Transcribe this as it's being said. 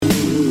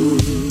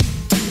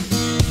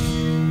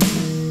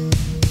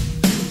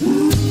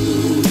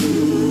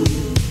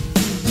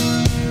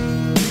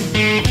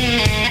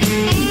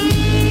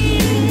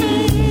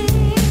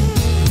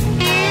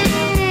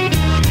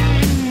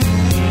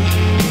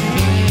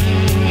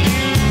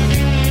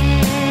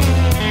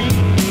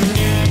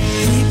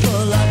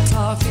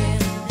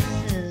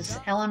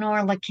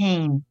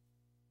LeCain.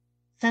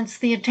 Since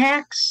the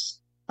attacks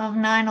of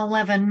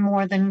 9/11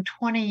 more than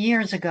 20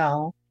 years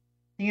ago,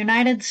 the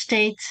United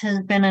States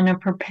has been in a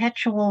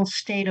perpetual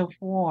state of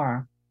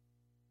war.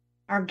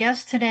 Our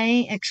guest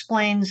today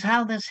explains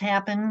how this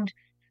happened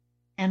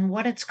and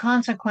what its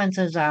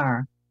consequences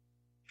are,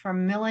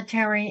 from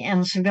military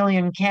and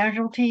civilian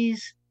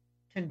casualties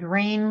to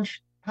drained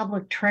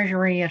public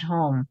treasury at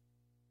home.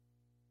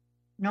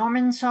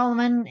 Norman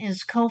Solomon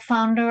is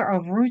co-founder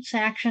of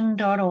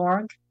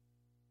RootsAction.org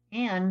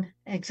and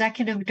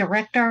executive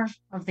director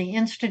of the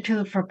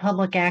Institute for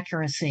Public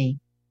Accuracy.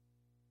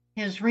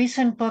 His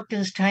recent book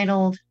is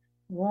titled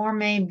War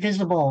Made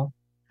Visible: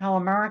 How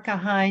America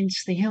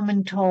Hides the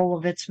Human Toll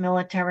of Its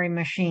Military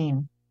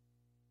Machine.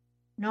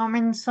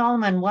 Norman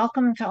Solomon,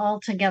 welcome to All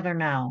Together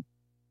Now.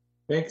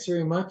 Thanks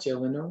very much,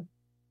 Eleanor.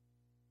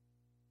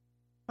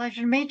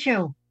 Pleasure to meet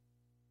you.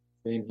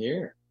 Same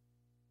here.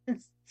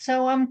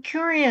 So I'm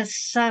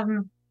curious,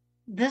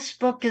 this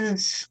book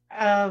is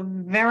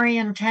very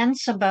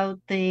intense about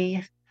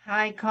the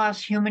high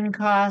cost, human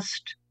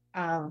cost,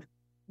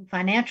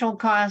 financial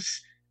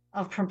costs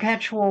of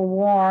perpetual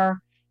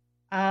war,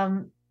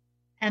 and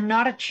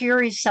not a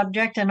cheery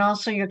subject. And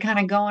also you're kind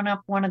of going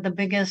up one of the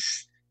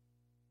biggest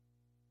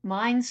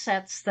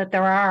mindsets that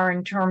there are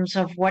in terms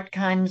of what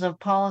kinds of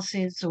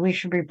policies we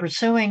should be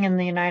pursuing in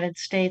the United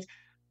States.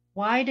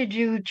 Why did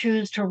you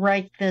choose to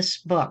write this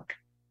book?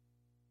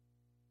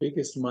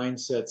 Biggest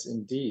mindsets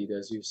indeed.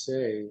 As you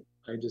say,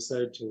 I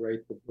decided to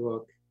write the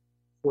book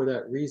for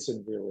that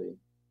reason, really,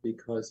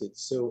 because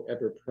it's so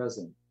ever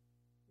present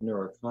in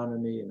our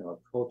economy, in our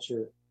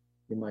culture,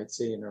 you might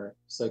say in our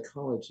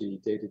psychology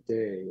day to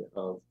day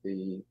of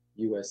the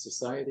US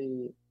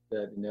society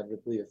that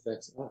inevitably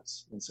affects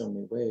us in so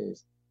many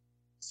ways.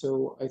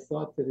 So I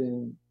thought that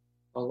in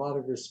a lot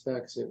of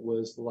respects, it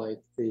was like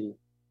the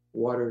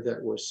water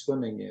that we're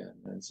swimming in.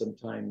 And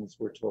sometimes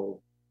we're told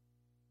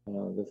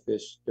the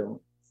fish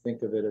don't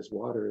think of it as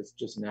water, it's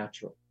just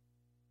natural.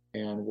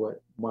 And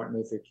what Martin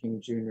Luther King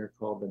Jr.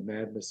 called the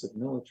madness of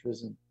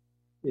militarism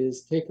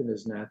is taken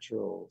as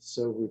natural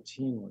so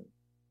routinely.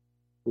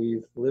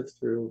 We've lived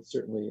through,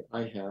 certainly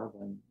I have,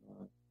 I'm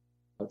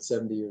about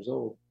 70 years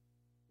old,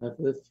 I've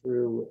lived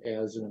through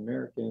as an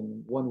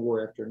American one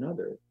war after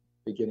another,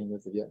 beginning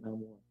with the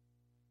Vietnam War.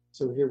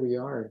 So here we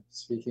are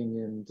speaking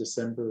in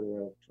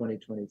December of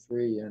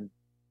 2023, and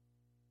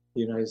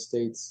the United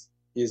States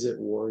is at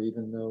war,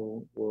 even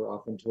though we're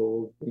often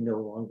told we no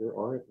longer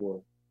are at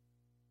war.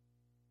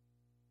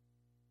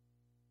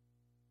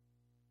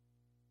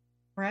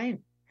 Right.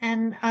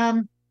 And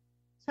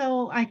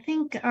so I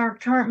think our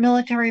current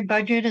military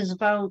budget is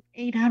about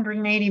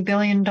 $880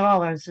 billion.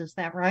 Is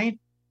that right?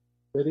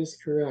 That is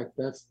correct.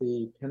 That's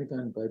the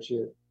Pentagon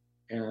budget.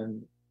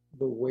 And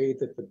the way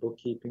that the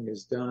bookkeeping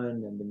is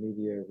done and the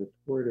media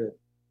report it,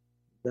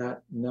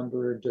 that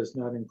number does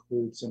not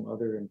include some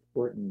other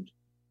important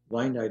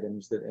line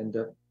items that end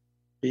up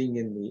being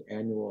in the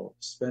annual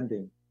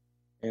spending.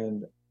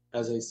 And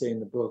as I say in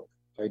the book,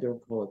 I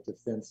don't call it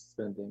defense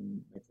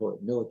spending, I call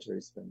it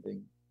military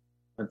spending.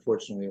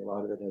 Unfortunately, a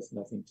lot of it has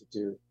nothing to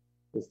do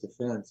with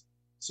defense.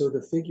 So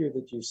the figure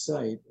that you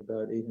cite,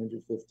 about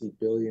 850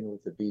 billion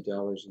with a B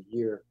dollars a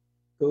year,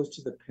 goes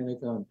to the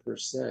Pentagon per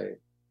se.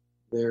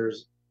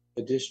 There's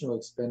additional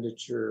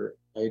expenditure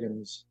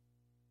items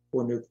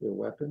for nuclear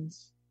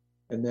weapons.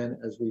 And then,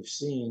 as we've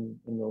seen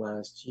in the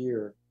last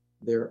year,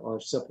 there are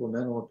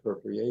supplemental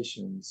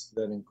appropriations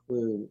that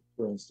include,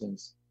 for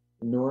instance,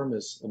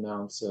 enormous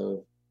amounts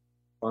of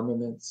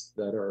armaments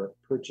that are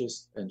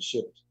purchased and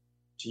shipped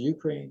to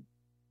Ukraine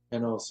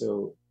and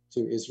also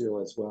to Israel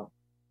as well.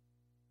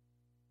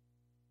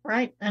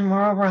 Right. And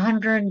we're over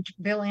 $100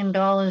 billion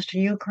to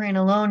Ukraine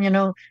alone. You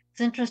know,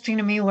 it's interesting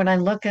to me when I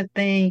look at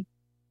the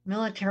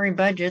military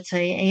budget,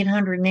 say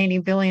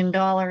 $880 billion,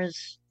 I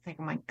think,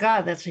 oh my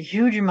God, that's a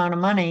huge amount of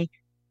money.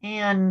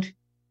 And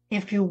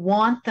if you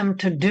want them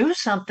to do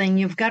something,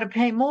 you've got to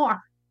pay more.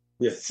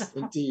 Yes, so,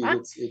 indeed.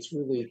 It's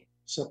really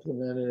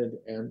supplemented,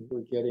 and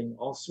we're getting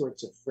all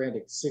sorts of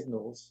frantic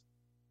signals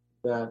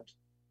that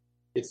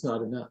it's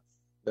not enough,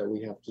 that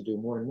we have to do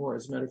more and more.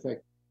 As a matter of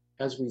fact,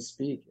 as we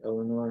speak,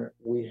 Eleanor,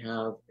 we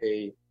have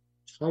a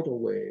tidal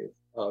wave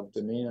of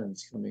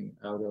demands coming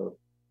out of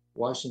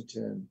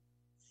Washington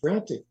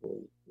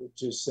frantically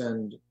to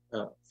send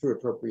through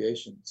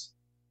appropriations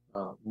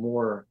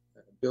more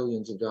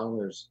billions of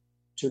dollars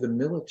to the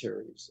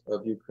militaries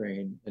of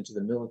Ukraine and to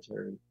the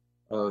military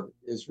of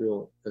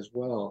Israel as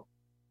well.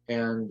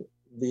 And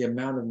the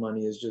amount of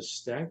money is just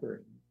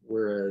staggering.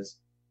 Whereas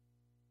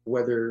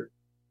whether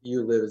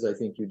you live, as I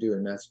think you do,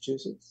 in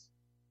Massachusetts,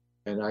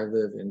 and I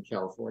live in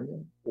California,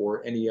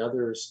 or any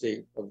other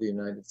state of the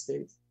United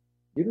States,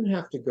 you don't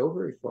have to go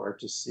very far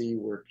to see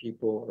where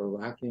people are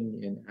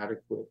lacking in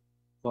adequate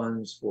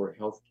funds for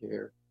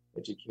healthcare,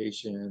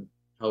 education,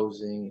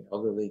 housing,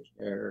 elderly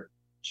care,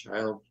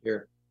 child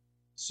care,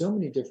 so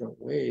many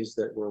different ways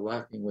that we're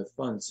lacking with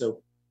funds.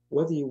 So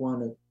whether you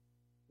want to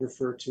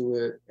refer to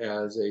it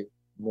as a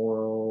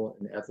moral,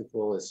 an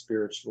ethical, a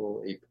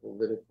spiritual, a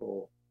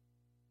political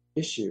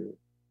issue,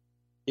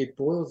 it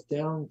boils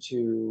down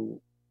to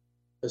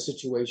a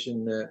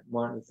situation that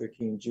Martin Luther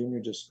King Jr.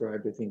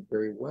 described, I think,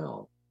 very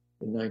well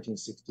in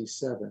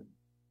 1967.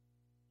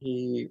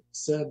 He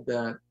said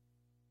that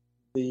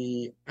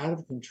the out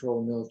of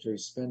control military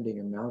spending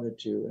amounted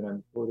to, and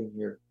I'm quoting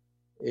here,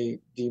 a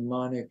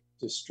demonic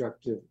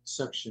destructive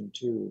suction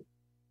tube.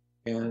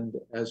 And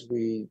as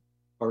we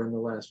are in the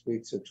last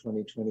weeks of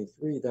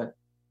 2023, that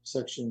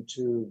suction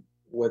tube,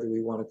 whether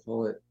we want to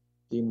call it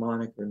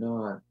demonic or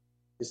not,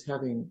 is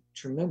having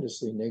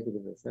tremendously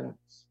negative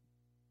effects.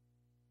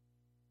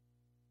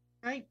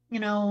 Right.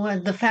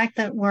 The fact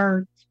that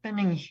we're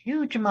spending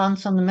huge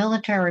amounts on the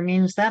military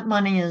means that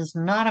money is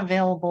not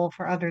available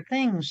for other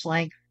things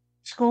like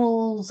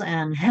schools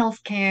and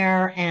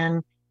healthcare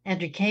and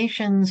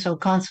education. So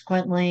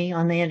consequently,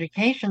 on the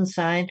education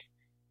side,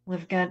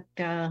 we've got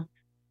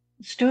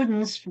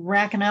students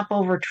racking up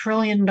over $1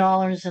 trillion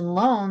in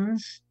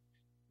loans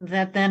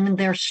that then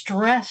they're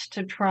stressed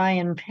to try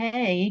and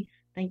pay.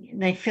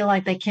 They feel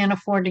like they can't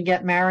afford to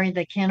get married,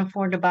 they can't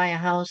afford to buy a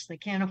house, they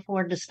can't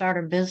afford to start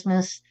a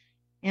business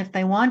if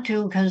they want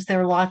to because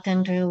they're locked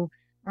into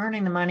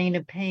earning the money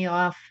to pay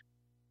off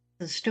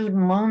the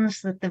student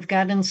loans that they've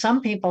got. And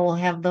some people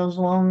have those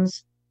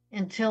loans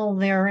until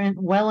they're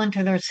well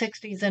into their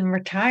 60s and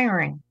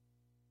retiring.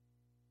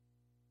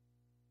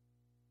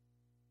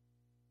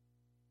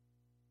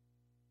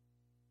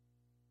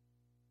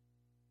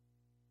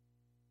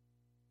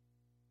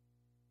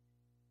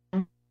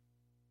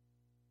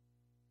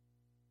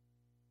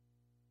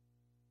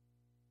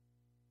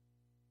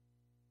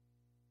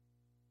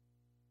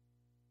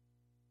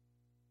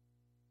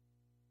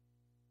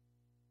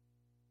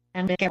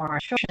 And get more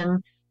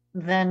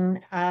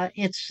then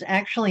it's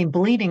actually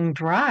bleeding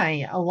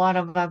dry a lot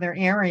of other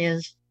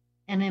areas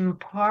and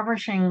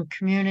impoverishing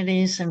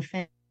communities and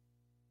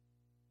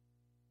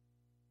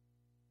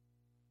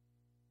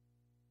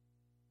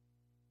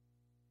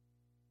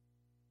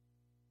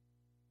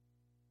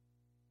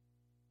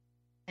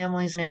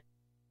families in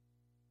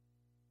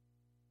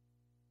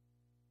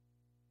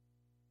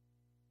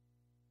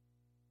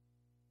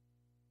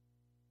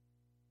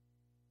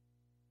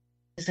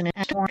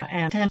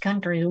and 10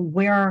 countries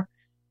where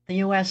the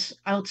U.S.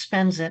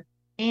 outspends it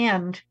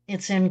and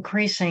it's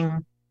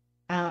increasing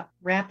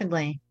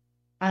rapidly.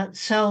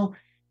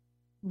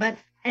 But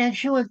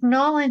as you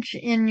acknowledge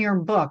in your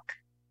book,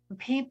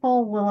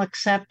 people will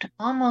accept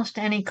almost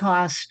any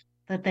cost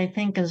that they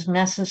think is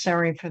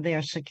necessary for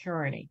their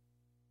security.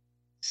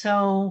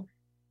 So,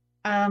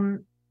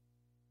 um,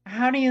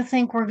 how do you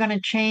think we're going to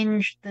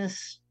change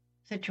this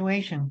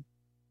situation?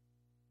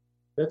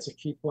 That's a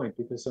key point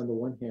because, on the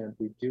one hand,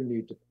 we do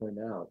need to point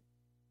out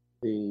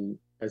the,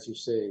 as you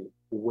say,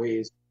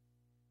 ways.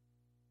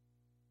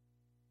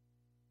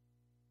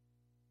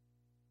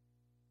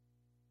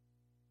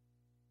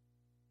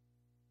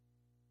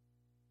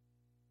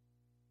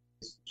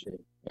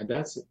 And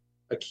that's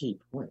a key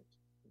point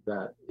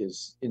that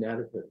is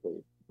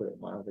inadequately, put it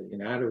mildly,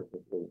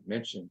 inadequately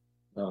mentioned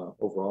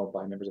overall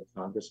by members of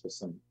Congress, with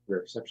some rare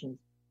exceptions,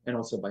 and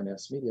also by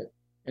mass media.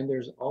 And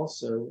there's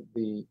also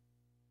the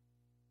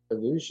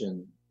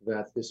illusion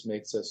that this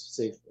makes us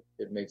safer,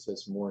 it makes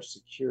us more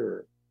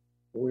secure,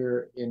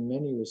 where in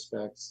many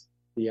respects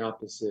the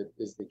opposite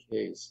is the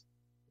case.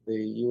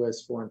 The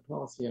US foreign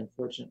policy,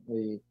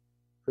 unfortunately,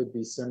 could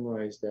be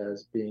summarized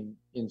as being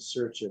in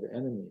search of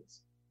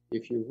enemies.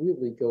 If you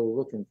really go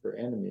looking for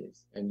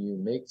enemies and you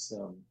make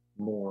some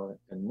more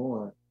and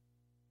more,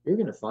 you're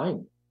going to find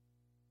them.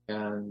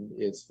 And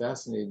it's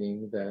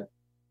fascinating that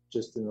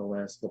just in the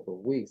last couple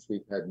of weeks,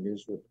 we've had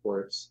news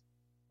reports,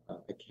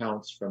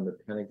 accounts from the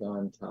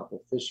Pentagon top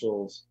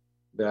officials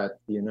that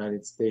the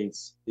United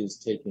States is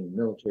taking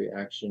military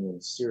action in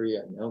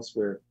Syria and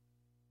elsewhere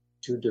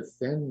to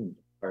defend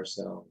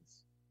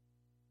ourselves,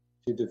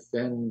 to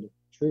defend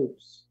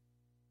troops.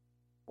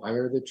 Why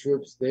are the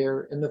troops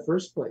there in the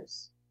first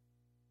place?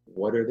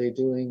 What are they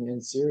doing in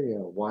Syria?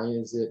 Why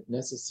is it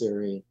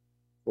necessary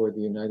for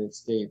the United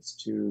States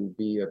to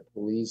be a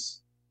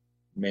police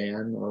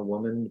man or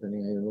woman,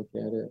 depending on how you look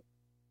at it,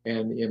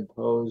 and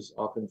impose,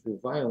 often through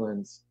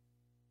violence,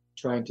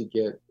 trying to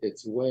get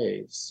its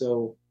way?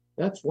 So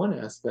that's one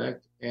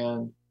aspect,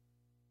 and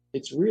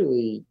it's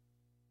really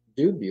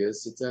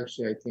dubious. It's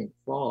actually, I think,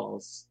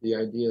 false, the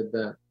idea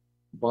that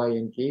by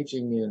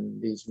engaging in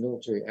these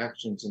military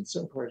actions in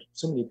so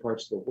many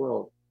parts of the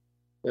world,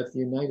 that the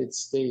United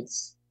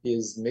States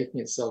is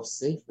making itself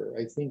safer.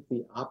 I think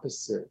the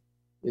opposite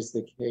is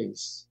the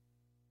case.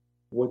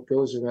 What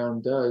goes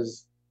around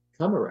does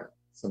come around.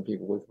 Some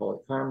people would call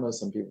it karma.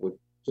 Some people would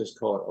just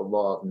call it a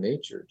law of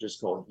nature, just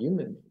call it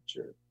human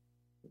nature,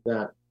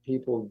 that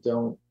people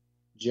don't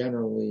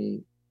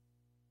generally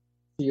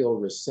feel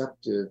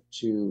receptive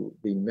to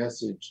the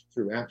message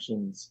through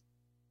actions,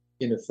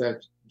 in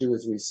effect, do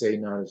as we say,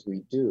 not as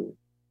we do.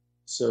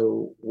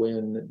 So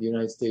when the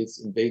United States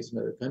invades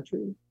another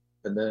country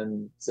and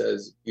then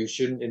says you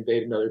shouldn't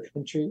invade another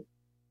country,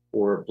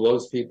 or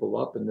blows people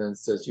up and then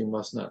says you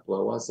must not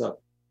blow us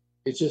up,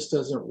 it just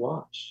doesn't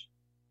wash.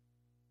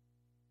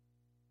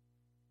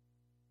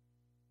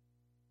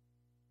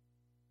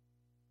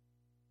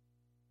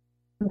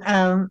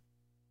 Um,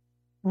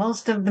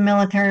 most of the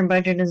military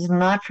budget is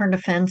not for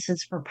defense,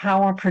 it's for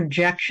power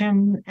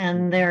projection.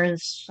 And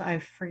there's, I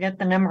forget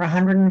the number,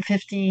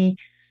 150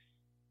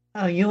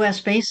 US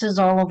bases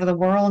all over the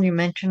world. You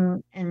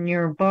mentioned in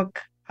your book,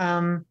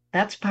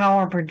 that's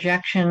power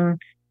projection.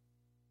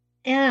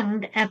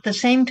 And at the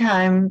same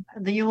time,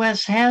 the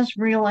US has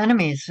real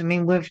enemies. I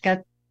mean, we've got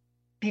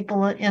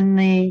people in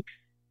the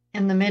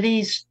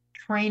Mideast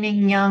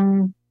training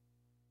young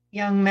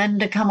men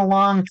to come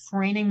along,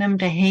 training them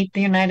to hate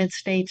the United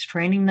States,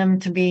 training them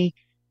to be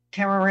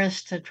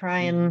terrorists to try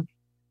and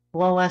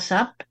blow us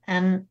up.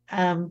 And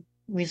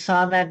we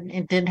saw that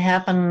it did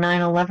happen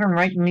 9/11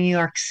 right in New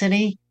York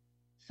City.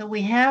 So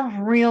we have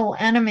real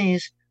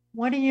enemies.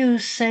 What do you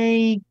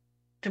say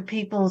to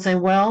people who say,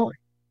 well,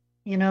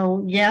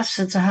 yes,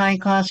 it's a high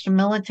cost of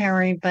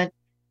military, but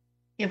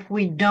if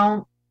we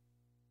don't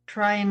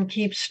try and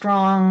keep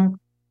strong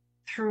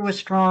through a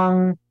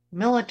strong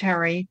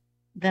military,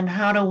 then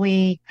how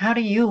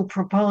do you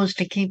propose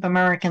to keep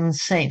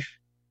Americans safe?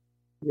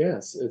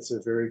 Yes, it's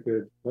a very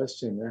good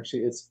question.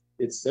 Actually,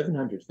 it's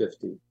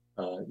 750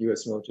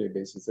 U.S. military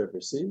bases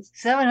overseas,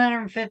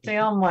 750.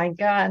 Oh my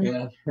God.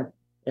 and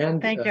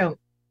and Thank you.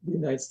 the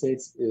United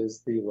States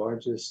is the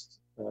largest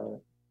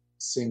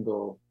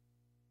single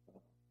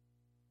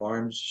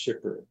arms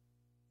shipper,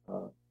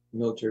 uh,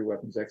 military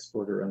weapons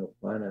exporter on the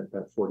planet.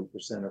 About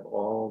 40% of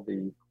all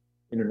the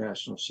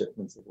international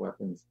shipments of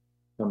weapons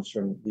comes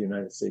from the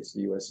United States.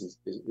 The U.S.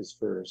 is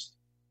first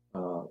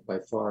by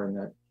far in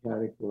that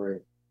category.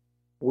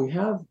 We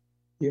have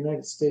The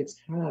United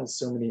States has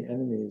so many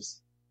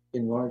enemies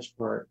in large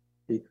part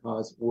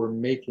because we're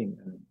making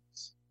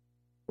enemies.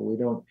 We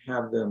don't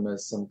have them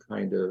as some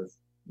kind of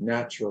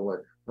natural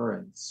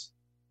occurrence.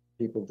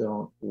 People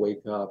don't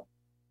wake up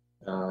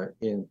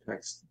in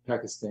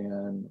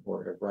Pakistan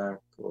or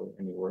Iraq or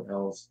anywhere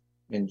else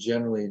and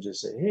generally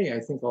just say, hey, I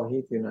think I'll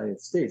hate the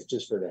United States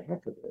just for the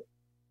heck of it.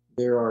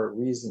 There are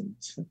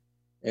reasons.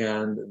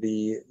 And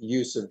the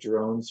use of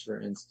drones,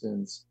 for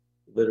instance,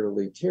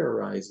 literally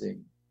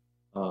terrorizing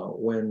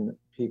when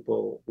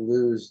people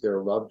lose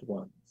their loved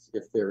ones,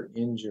 if they're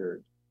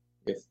injured,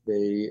 if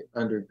they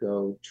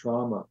undergo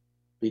trauma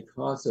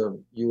because of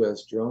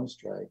US drone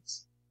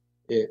strikes,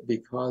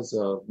 because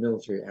of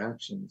military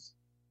actions,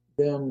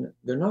 then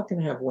they're not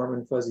going to have warm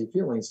and fuzzy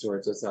feelings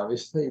towards us.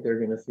 Obviously, they're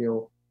going to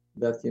feel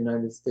that the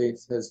United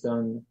States has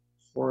done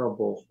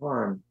horrible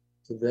harm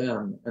to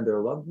them and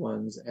their loved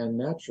ones. And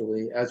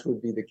naturally, as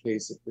would be the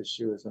case if the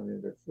shoe is on the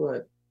other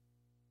foot,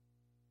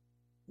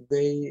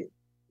 they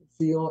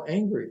feel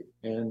angry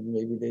and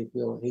maybe they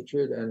feel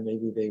hatred and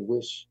maybe they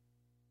wish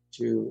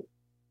to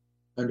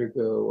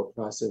undergo a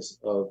process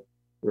of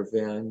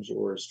revenge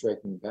or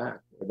striking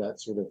back or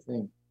that sort of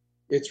thing.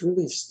 It's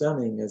really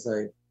stunning, as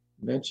I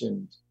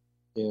mentioned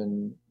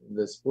in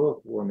this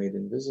book, War Made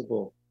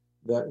Invisible,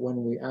 that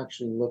when we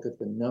actually look at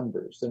the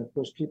numbers, and of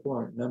course people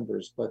aren't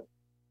numbers, but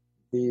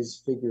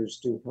these figures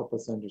do help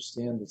us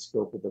understand the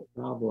scope of the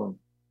problem.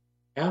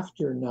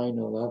 After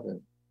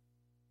 9/11,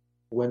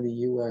 when the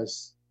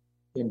US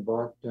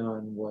embarked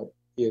on what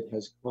it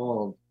has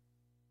called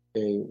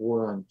a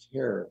war on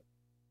terror,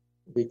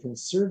 the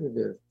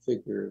conservative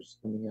figures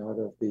coming out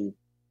of the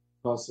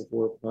Cost of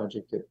War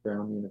project at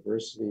Brown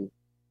University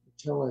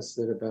tell us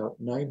that about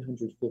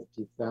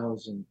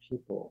 950,000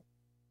 people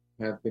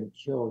have been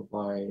killed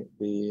by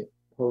the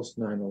post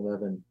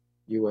 9/11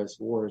 US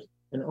wars,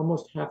 and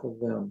almost half of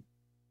them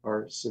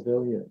are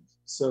civilians.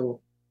 So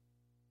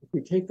if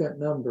we take that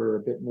number, a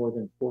bit more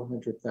than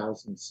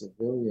 400,000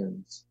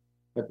 civilians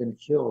have been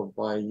killed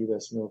by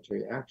US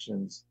military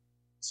actions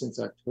since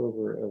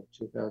October of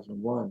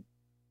 2001.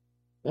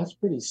 That's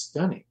pretty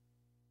stunning.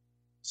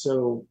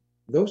 So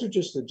those are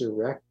just the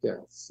direct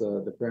deaths.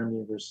 The Brown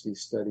University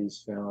studies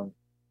found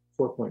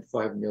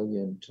 4.5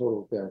 million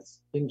total deaths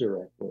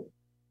indirectly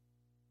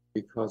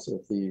because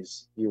of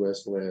these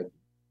US-led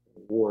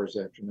wars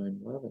after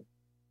 9/11.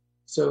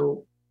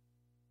 So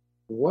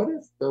what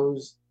if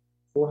those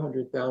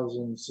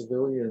 400,000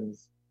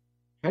 civilians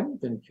hadn't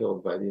been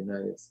killed by the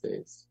United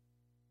States?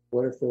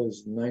 What if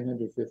those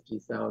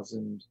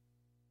 950,000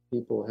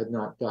 people had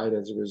not died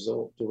as a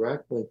result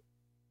directly?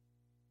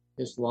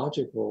 It's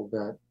logical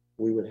that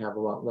we would have a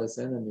lot less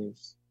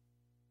enemies.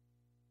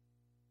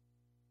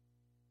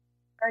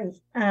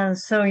 Right.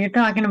 So you're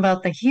talking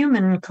about the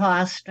human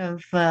cost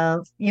of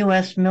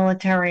U.S.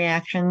 military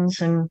actions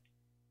and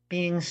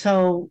being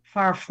so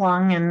far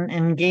flung and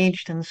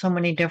engaged in so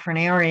many different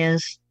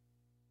areas.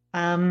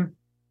 Um,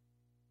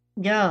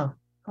 yeah,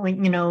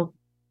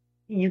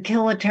 you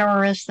kill a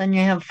terrorist, then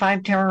you have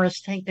five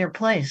terrorists take their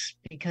place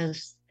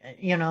because,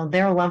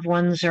 their loved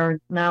ones are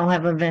now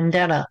have a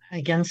vendetta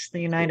against the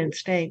United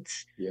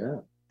States. Yeah.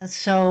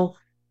 So,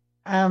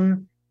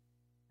 um,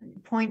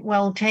 point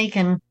well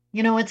taken.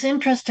 It's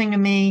interesting to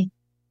me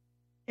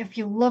if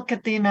you look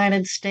at the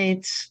United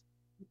States,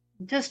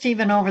 just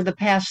even over the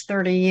past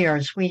 30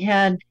 years, we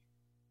had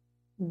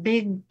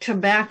big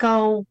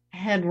tobacco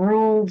had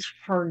ruled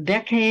for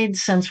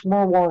decades since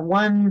World War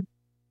I,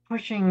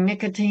 pushing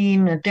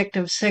nicotine,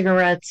 addictive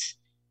cigarettes.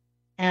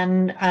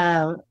 and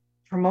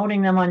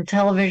promoting them on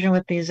television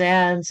with these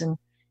ads and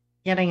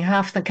getting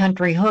half the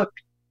country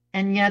hooked.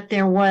 And yet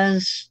there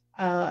was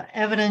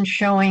evidence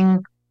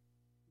showing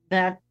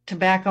that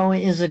tobacco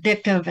is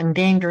addictive and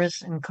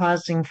dangerous and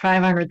causing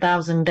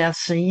 500,000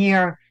 deaths a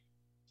year.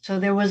 So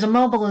there was a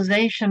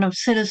mobilization of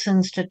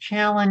citizens to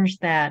challenge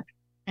that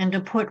and to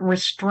put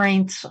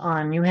restraints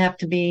on. You have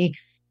to be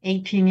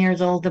 18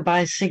 years old to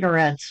buy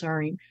cigarettes,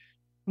 or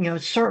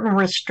certain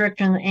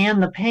restrictions,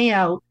 and the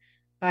payout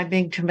by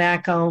big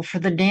tobacco for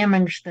the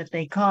damage that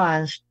they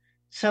caused.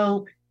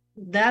 So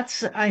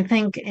that's, I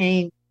think,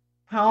 a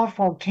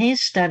powerful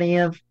case study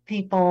of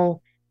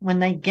people when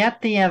they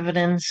get the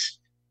evidence,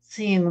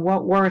 seeing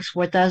what works,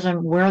 what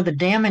doesn't, where the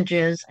damage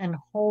is, and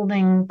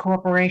holding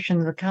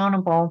corporations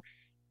accountable.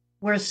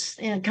 We're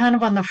kind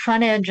of on the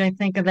front edge, I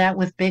think, of that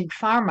with big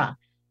pharma,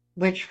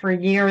 which for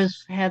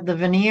years had the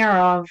veneer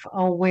of,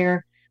 oh,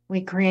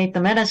 we create the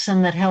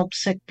medicine that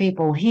helps sick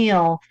people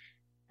heal.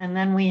 And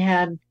then we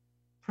had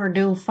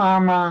Purdue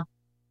Pharma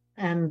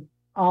and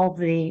all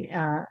the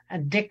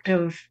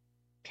addictive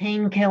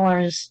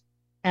painkillers,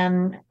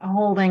 and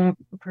holding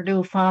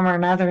Purdue Pharma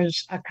and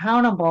others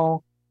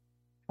accountable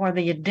for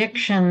the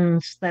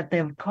addictions that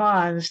they've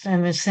caused,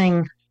 and they're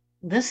saying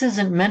this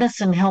isn't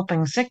medicine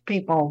helping sick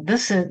people.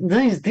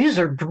 These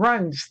are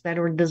drugs that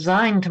are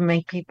designed to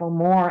make people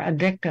more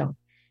addictive.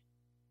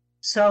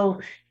 So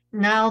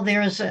now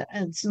there's a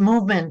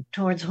movement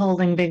towards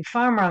holding big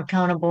pharma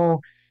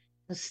accountable,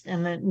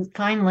 and then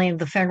finally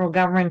the federal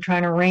government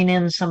trying to rein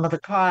in some of the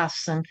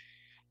costs. And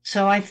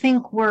so I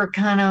think we're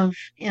kind of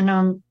in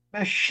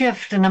a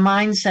shift in a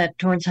mindset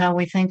towards how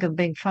we think of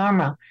big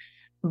pharma.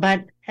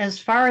 But as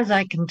far as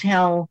I can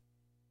tell,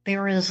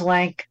 there is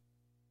like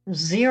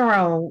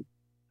zero,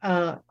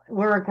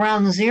 we're at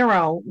ground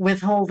zero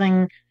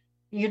withholding.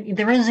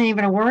 There isn't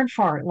even a word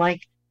for it,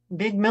 like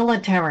big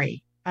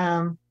military.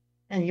 And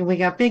we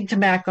got big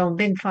tobacco,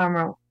 big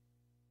pharma.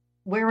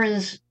 Where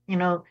is,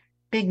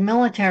 big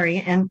military?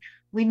 And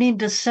we need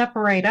to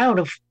separate out,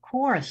 of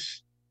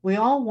course. We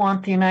all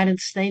want the United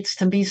States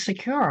to be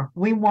secure.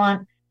 We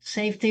want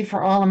safety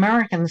for all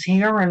Americans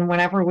here and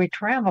whenever we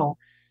travel.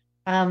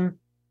 Um,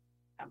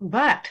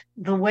 but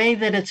the way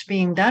that it's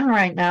being done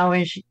right now,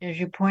 as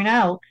you point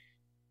out,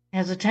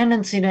 has a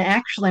tendency to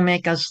actually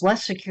make us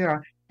less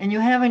secure. And you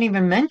haven't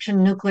even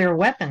mentioned nuclear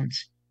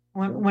weapons.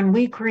 When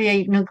we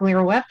create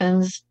nuclear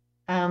weapons,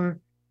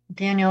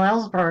 Daniel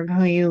Ellsberg,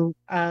 who you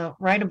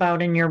write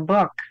about in your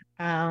book,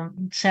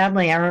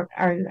 sadly, are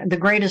the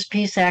greatest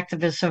peace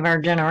activists of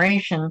our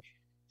generation,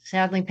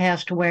 sadly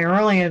passed away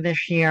earlier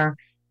this year.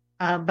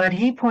 But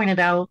he pointed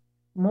out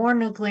more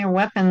nuclear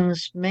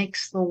weapons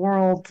makes the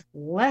world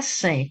less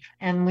safe,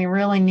 and we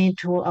really need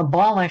to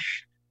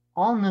abolish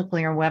all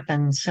nuclear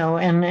weapons. So,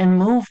 and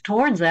move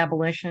towards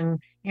abolition,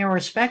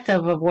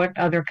 irrespective of what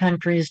other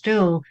countries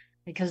do,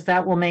 because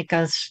that will make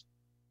us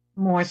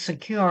more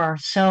secure.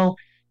 So,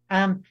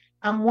 I'm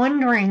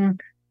wondering,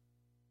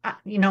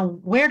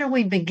 where do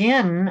we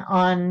begin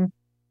on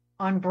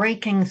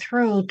breaking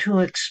through to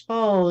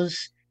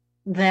expose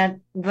that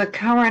the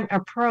current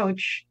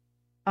approach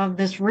of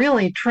this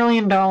really $1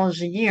 trillion a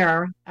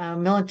year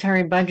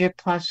military budget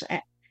plus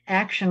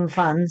action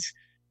funds,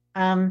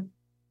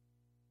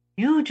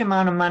 huge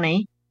amount of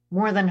money,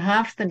 more than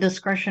half the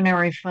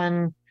discretionary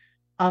fund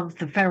of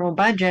the federal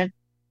budget,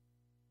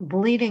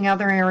 bleeding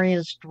other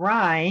areas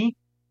dry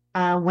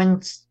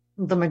when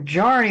the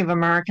majority of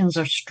Americans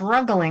are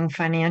struggling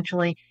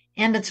financially,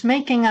 and it's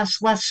making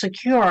us less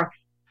secure.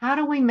 How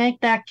do we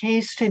make that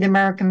case to the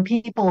American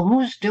people?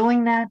 Who's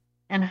doing that?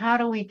 And how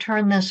do we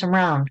turn this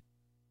around?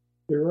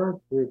 There are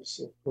groups,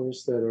 of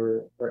course, that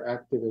are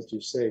active, as you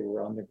say.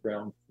 We're on the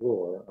ground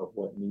floor of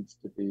what needs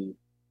to be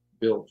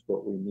built,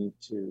 what we need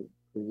to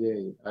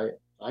create.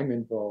 I'm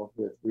involved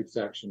with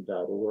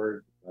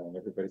rootsaction.org, and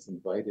everybody's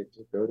invited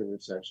to go to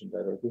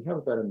rootsaction.org. We have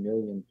about 1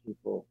 million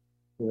people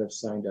who have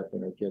signed up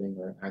and are getting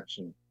our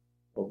action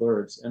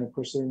alerts. And of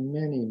course, there are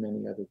many,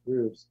 many other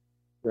groups.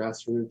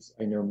 Grassroots,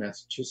 I know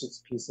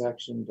Massachusetts Peace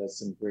Action does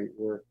some great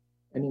work.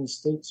 And in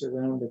states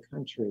around the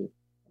country,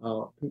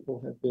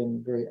 people have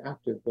been very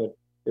active, but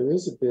there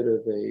is a bit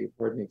of a,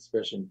 pardon the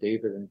expression,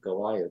 David and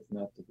Goliath,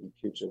 not to be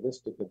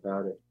pugilistic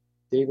about it,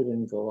 David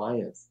and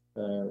Goliath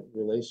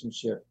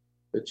relationship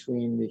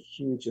between the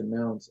huge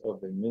amounts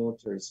of the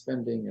military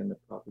spending and the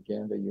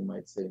propaganda, you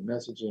might say,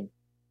 messaging,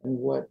 and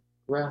what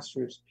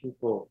grassroots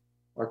people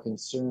are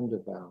concerned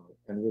about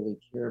and really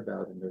care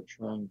about, and they're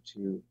trying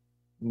to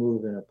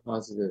move in a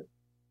positive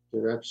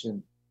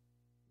direction.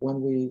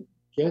 When we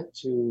get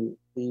to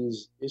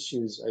these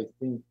issues, I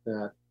think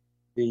that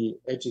the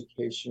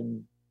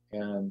education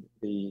and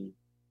the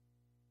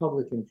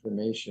public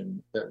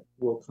information that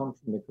will come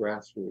from the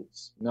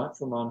grassroots, not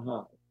from on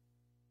high.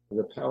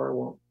 The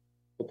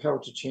power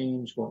to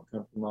change won't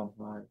come from on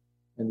high,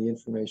 and the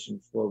information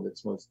flow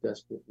that's most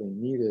desperately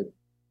needed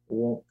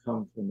won't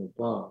come from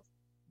above.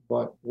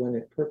 But when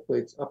it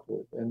percolates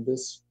upward, and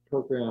this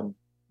program,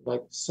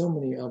 like so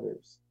many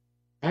others,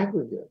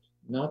 aggregate,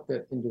 not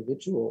that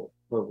individual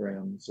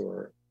programs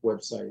or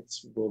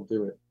websites will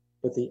do it,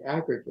 But the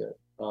aggregate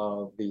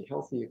of the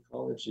healthy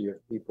ecology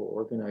of people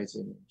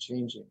organizing and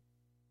changing,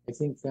 I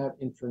think that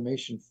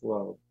information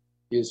flow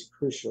is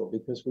crucial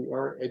because we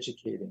are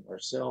educating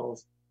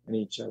ourselves and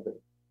each other.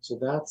 So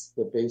that's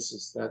the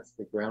basis, that's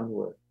the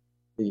groundwork,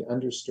 the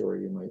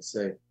understory, you might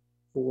say,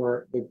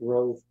 for the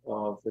growth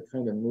of the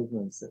kind of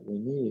movements that we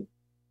need.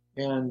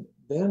 And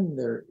then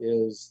there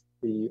is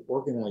the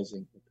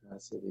organizing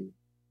capacity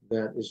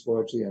that is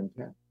largely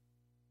untapped.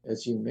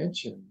 As you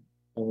mentioned,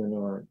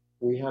 Eleanor,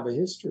 we have a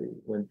history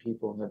when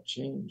people have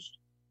changed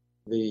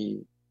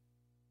the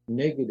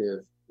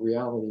negative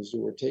realities that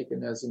were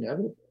taken as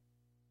inevitable.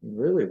 And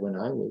really, when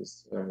I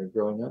was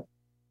growing up,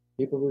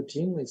 people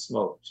routinely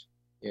smoked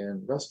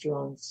in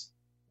restaurants,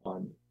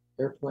 on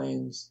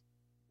airplanes.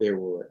 There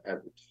were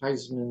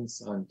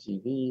advertisements on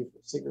TV for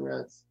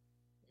cigarettes,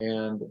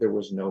 and there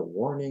was no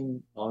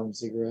warning on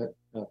cigarette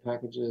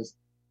packages.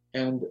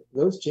 And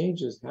those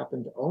changes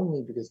happened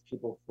only because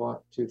people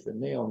fought tooth and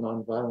nail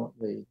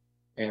nonviolently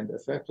and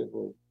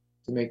effectively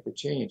to make the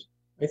change.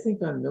 I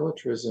think on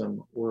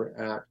militarism, we're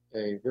at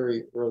a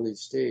very early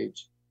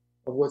stage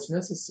of what's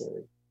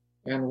necessary.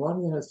 And a lot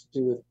of it has to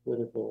do with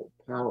political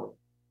power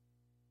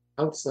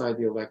outside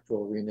the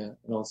electoral arena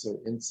and also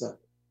inside.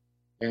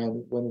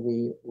 And when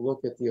we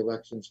look at the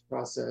elections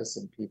process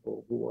and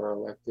people who are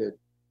elected,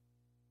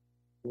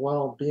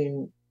 while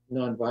being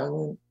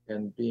nonviolent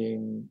and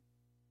being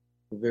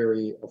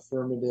very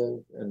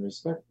affirmative and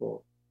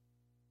respectful,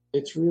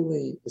 it's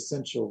really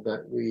essential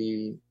that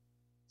we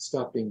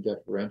stop being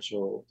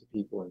deferential to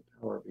people in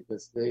power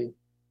because they,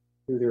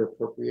 through their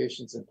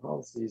appropriations and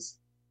policies,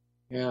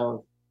 have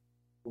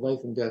life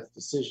and death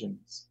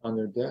decisions on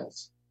their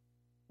desk.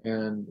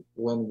 And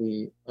when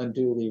we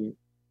unduly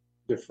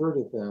defer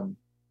to them,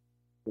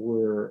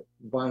 we're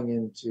buying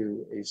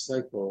into a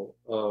cycle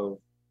of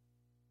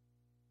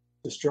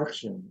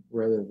destruction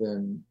rather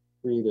than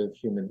creative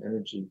human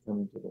energy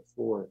coming to the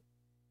fore.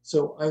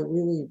 So I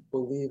really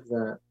believe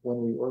that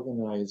when we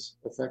organize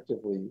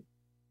effectively,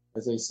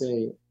 as I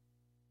say,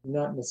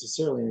 not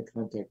necessarily in the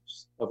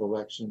context of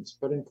elections,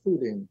 but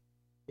including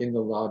in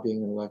the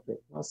lobbying and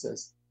electoral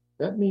process,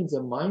 that means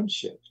a mind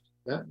shift.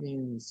 That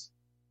means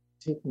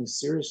taking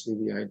seriously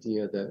the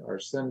idea that our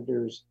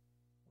senators,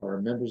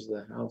 our members of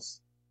the House,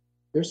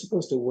 they're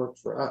supposed to work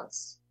for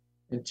us.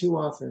 And too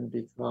often,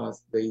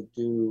 because they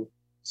do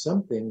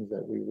some things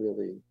that we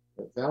really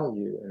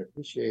value and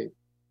appreciate,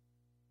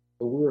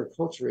 but we're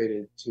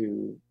acculturated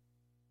to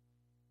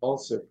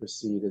also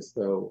proceed as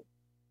though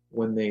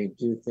when they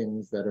do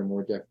things that are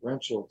more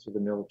deferential to the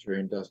military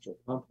industrial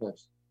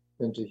complex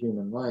than to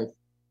human life,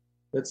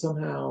 that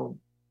somehow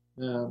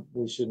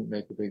we shouldn't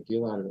make a big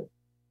deal out of it.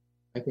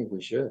 I think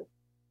we should.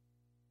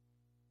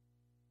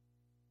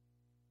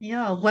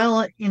 Yeah,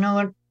 well,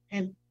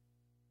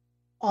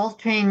 all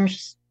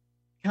change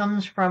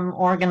comes from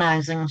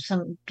organizing,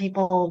 some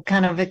people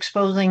kind of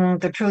exposing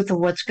the truth of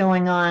what's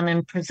going on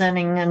and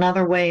presenting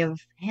another way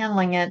of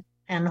handling it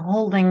and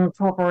holding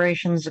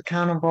corporations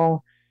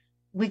accountable.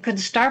 We could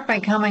start by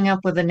coming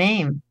up with a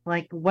name.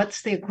 Like,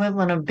 what's the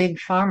equivalent of big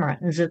pharma?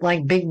 Is it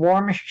like big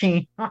war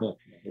machine?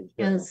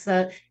 Is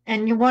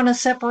and you want to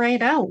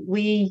separate out.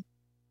 We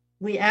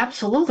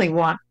absolutely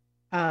want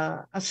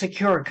a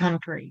secure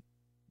country,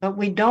 but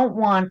we don't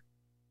want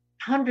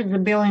hundreds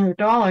of billions of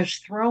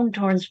dollars thrown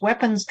towards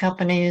weapons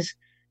companies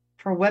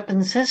for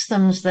weapon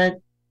systems that,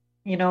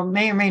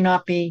 may or may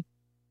not be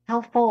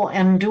helpful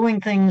and doing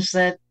things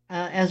that,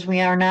 as we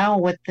are now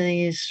with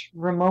these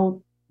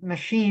remote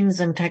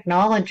machines and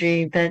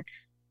technology that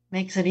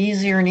makes it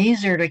easier and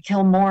easier to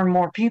kill more and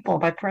more people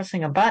by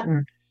pressing a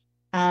button.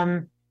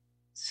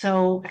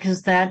 So,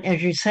 because that,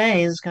 as you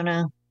say, is going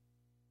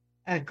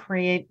to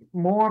create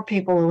more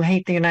people who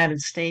hate the United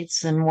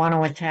States and want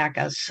to attack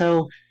us.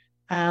 So,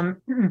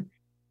 um,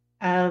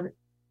 uh,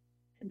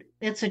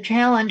 it's a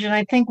challenge. And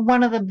I think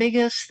one of the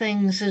biggest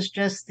things is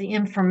just the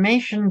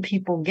information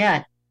people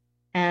get.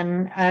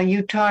 And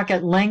you talk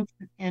at length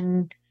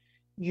in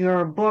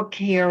your book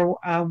here,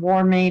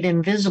 War Made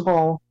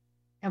Invisible.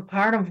 And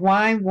part of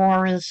why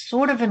war is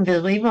sort of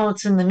invisible, even though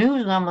it's in the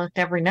news almost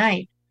every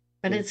night,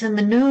 but it's in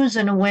the news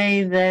in a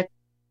way that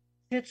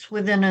fits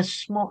within a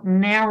small,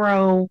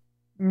 narrow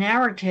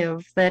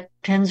narrative that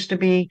tends to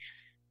be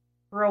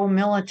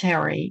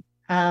pro-military.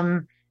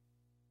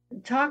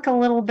 Talk a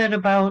little bit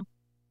about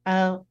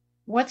uh,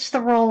 what's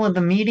the role of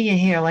the media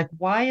here? Like,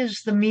 why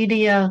is the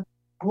media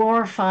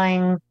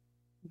glorifying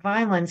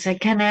violence?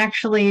 It can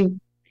actually,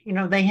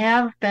 they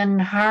have been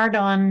hard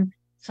on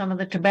some of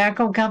the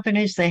tobacco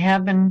companies. They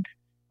have been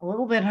a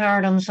little bit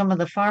hard on some of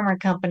the pharma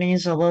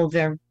companies, although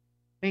they're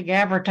big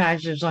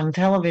advertisers on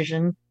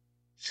television.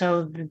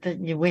 So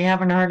we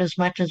haven't heard as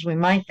much as we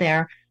might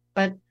there.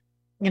 But,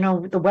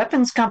 the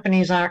weapons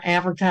companies aren't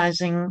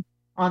advertising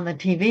on the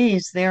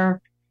TVs.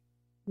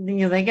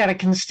 They got a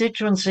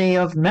constituency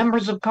of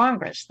members of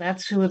Congress.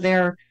 That's who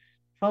they're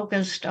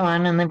focused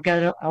on. And they've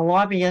got a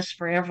lobbyist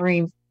for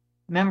every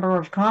member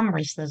of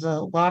Congress. There's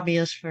a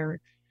lobbyist for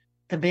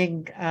the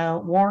big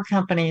war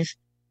companies.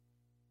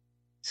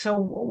 So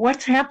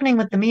what's happening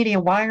with the media?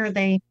 Why are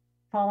they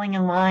falling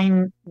in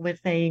line with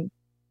a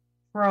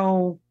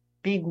pro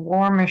big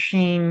war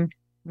machine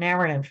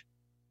narrative.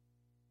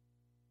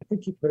 I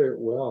think you put it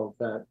well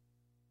that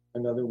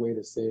another way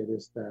to say it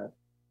is that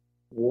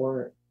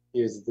war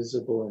is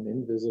visible and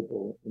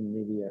invisible in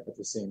media at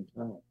the same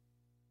time.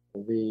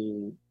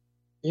 The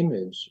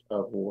image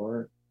of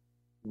war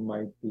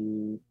might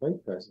be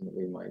quite present.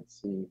 We might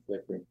see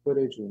flickering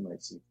footage, we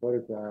might see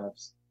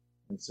photographs,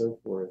 and so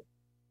forth.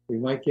 We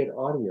might get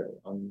audio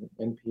on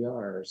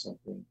NPR or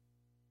something.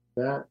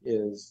 That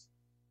is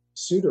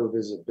pseudo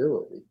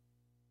visibility.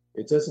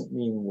 It doesn't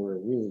mean we're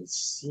really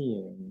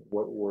seeing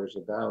what war is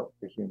about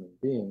for human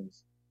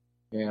beings.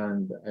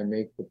 And I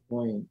make the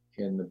point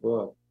in the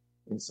book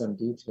in some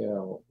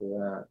detail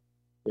that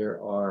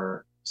there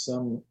are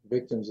some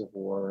victims of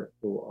war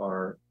who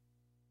are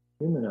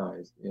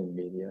humanized in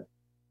media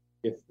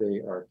if they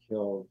are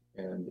killed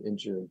and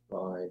injured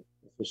by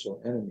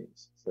official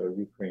enemies. So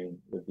Ukraine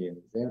would be an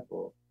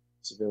example.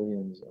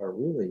 Civilians are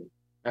really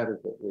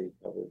adequately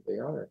covered. They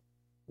are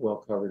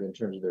well covered in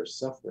terms of their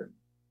suffering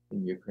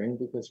in Ukraine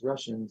because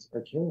Russians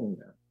are killing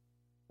them.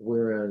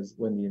 Whereas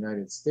when the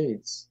United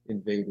States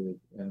invaded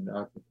and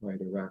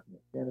occupied Iraq and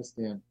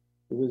Afghanistan,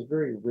 it was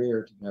very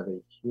rare to have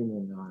a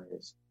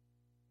humanized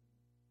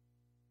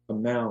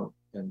amount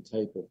and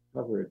type of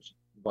coverage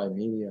by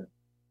media.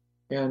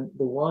 And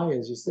the why,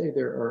 as you say,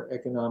 there are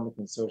economic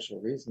and social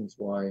reasons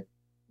why,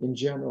 in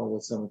general,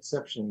 with some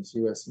exceptions,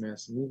 US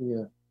mass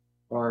media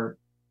are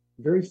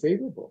very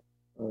favorable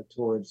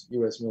towards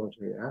US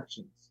military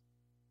actions.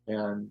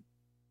 And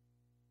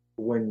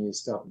when you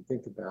stop and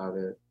think about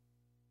it,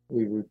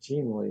 we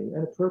routinely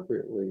and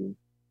appropriately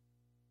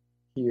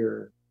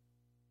hear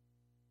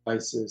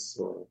ISIS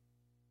or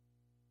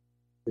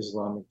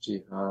Islamic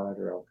Jihad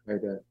or Al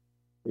Qaeda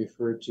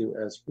referred to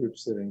as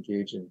groups that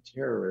engage in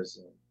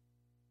terrorism.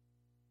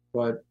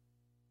 But,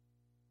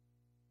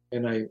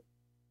 and I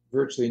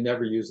virtually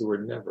never use the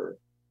word never,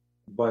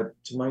 but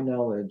to my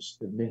knowledge,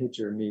 the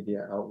major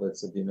media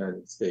outlets of the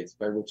United States,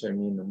 by which I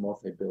mean the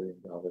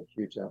multi-billion-dollar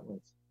huge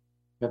outlets,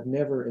 have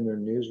never in their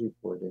news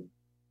reporting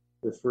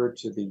referred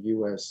to the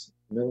US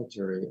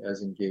military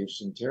as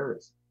engaged in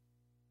terrorism.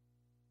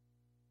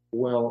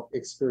 Well,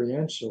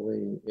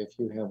 experientially, if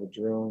you have a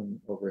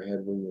drone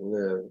overhead where you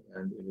live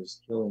and it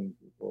is killing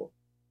people,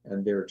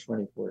 and they're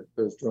 24,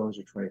 those drones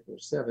are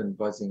 24/7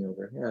 buzzing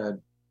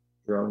overhead,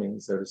 droning,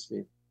 so to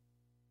speak,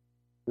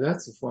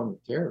 that's a form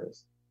of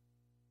terrorism.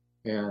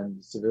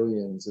 And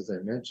civilians, as I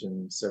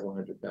mentioned, several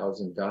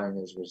 100,000 dying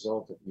as a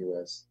result of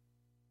US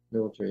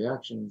military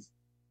actions.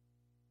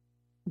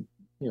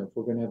 If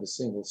we're going to have a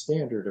single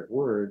standard of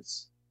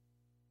words,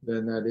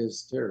 then that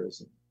is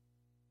terrorism,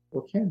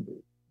 or can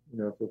be.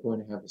 If we're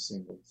going to have a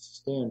single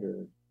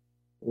standard,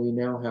 we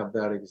now have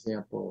that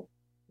example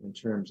in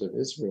terms of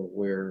Israel,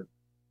 where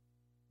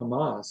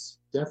Hamas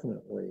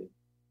definitely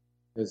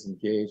has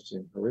engaged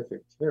in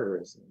horrific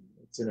terrorism.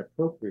 It's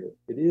inappropriate.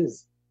 It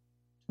is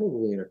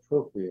totally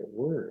inappropriate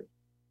word.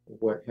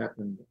 What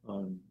happened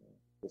on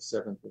the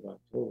 7th of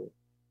October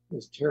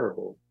was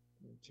terrible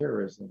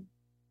terrorism.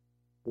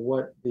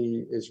 What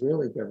the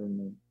Israeli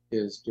government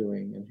is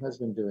doing and has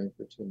been doing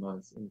for 2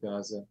 months in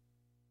Gaza,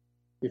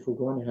 if we're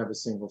going to have a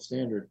single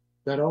standard,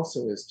 that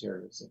also is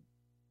terrorism,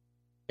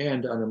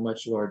 and on a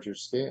much larger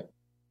scale.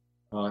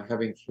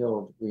 Having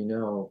killed, we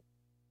know,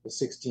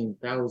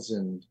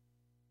 16,000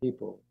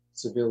 people,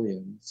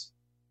 civilians,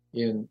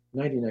 in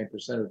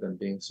 99% of them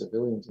being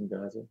civilians in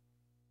Gaza,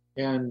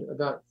 and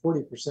about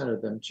 40%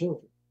 of them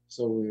children.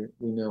 So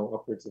we know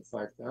upwards of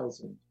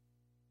 5,000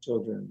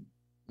 children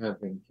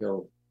have been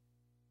killed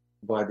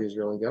by the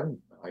Israeli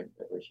government. I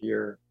never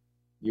hear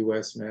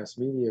US mass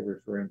media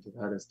referring to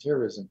that as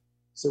terrorism.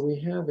 So we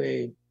have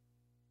an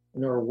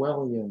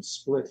Orwellian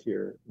split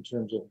here in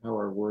terms of how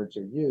our words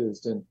are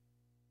used. And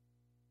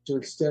to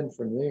extend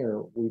from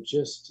there, we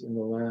just in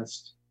the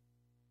last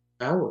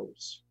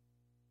hours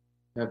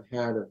have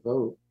had a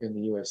vote in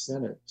the US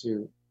Senate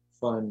to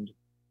fund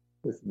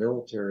with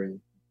military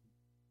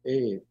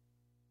aid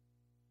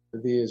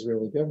the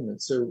Israeli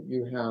government. So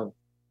you have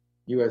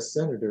US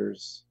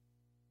senators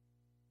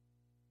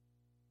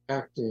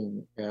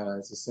acting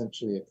as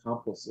essentially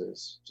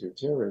accomplices to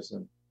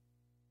terrorism.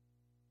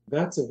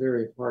 That's a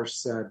very harsh,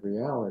 sad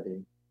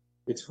reality.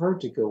 It's hard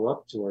to go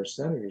up to our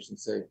senators and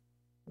say,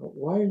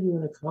 why are you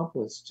an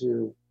accomplice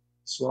to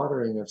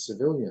slaughtering of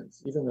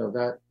civilians? Even though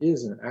that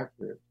is an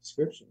accurate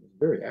description, it's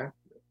very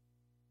accurate.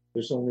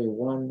 There's only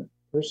one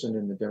person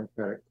in the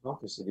Democratic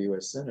caucus of the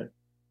US Senate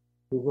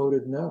who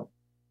voted no,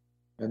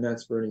 and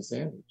that's Bernie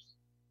Sanders.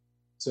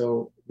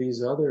 So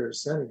these other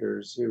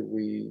senators who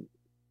we,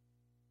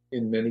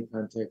 in many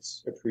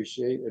contexts,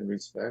 appreciate and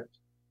respect,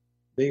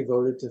 they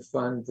voted to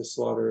fund the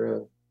slaughter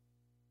of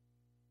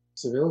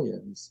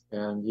civilians,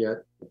 and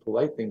yet the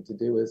polite thing to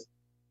do is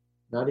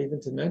not even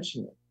to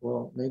mention it.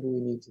 Well, maybe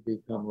we need to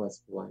become less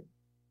polite.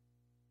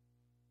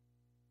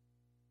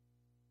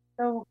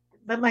 So,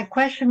 but my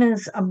question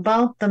is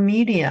about the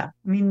media.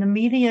 I mean, the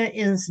media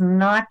is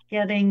not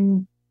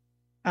getting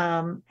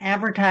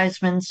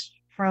advertisements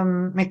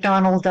from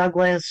McDonnell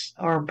Douglas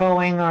or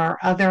Boeing or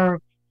other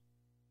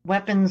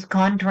weapons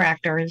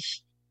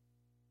contractors.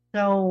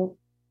 So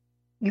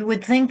you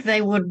would think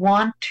they would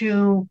want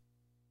to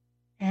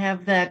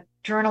have that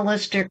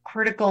journalistic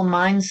critical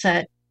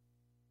mindset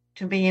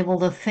to be able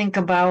to think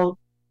about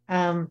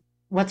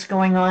what's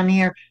going on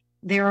here.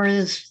 There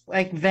is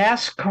like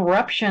vast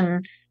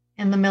corruption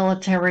in the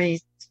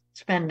military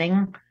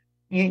spending.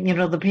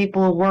 The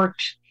people who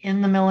worked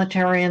in the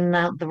military and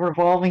the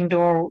revolving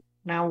door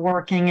now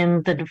working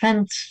in the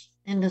defense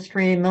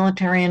industry,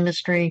 military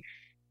industry,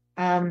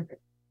 um,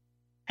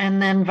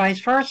 and then vice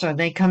versa.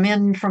 They come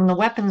in from the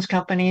weapons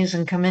companies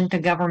and come into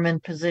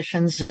government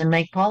positions and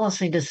make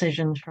policy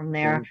decisions from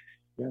there.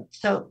 Yeah.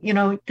 So,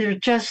 they're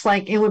just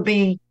like it would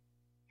be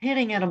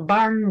hitting at a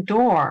barn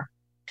door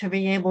to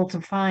be able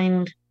to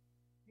find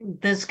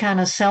this kind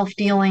of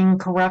self-dealing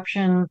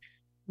corruption,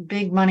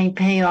 big money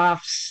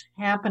payoffs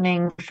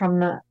happening from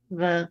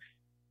the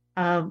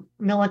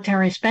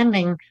military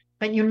spending,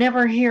 but you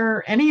never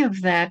hear any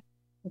of that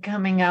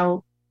coming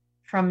out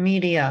from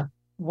media.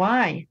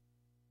 Why?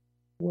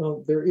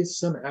 Well, there is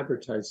some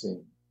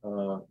advertising.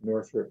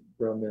 Northrop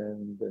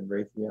Grumman and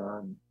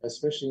Raytheon,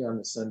 especially on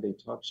the Sunday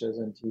talk shows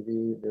on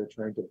TV, they're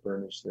trying to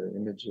burnish their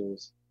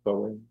images.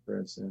 Boeing, for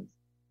instance,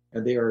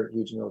 and they are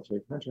huge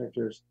military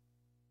contractors.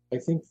 I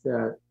think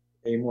that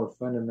a more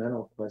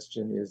fundamental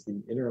question is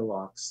the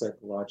interlock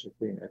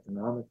psychologically and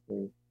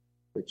economically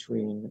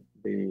between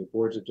the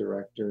boards of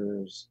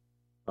directors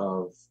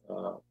of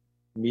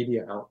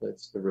media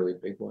outlets, the really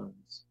big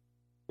ones.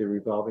 The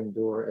revolving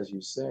door, as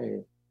you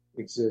say,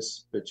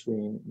 exists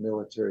between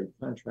military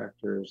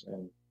contractors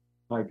and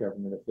high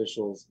government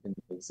officials in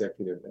the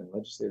executive and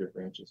legislative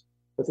branches.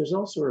 But there's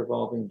also a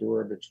revolving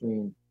door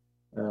between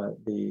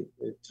the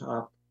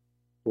top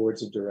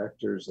boards of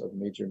directors of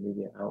major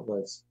media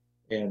outlets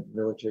and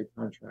military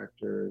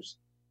contractors.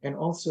 And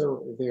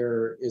also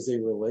there is a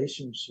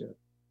relationship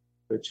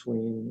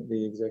between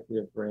the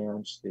executive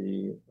branch,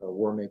 the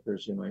war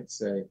makers, you might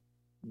say,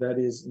 that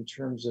is in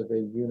terms of a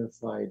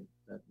unified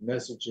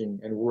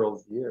messaging and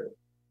worldview.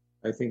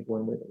 I think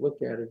one way to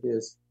look at it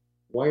is,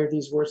 why are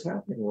these wars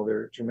happening? Well,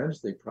 they're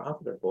tremendously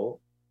profitable.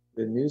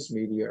 The news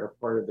media are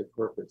part of the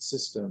corporate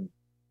system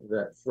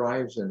that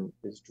thrives and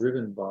is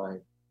driven by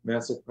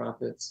massive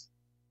profits.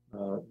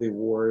 The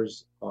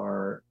wars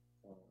are,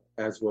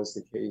 as was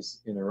the case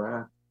in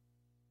Iraq,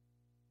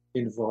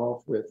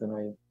 involved with, and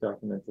I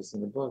document this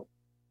in the book,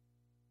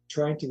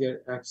 trying to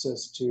get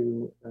access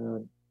to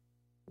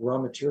raw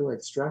material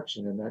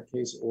extraction, in that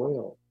case,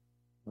 oil.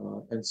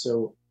 And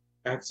so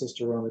access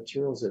to raw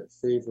materials at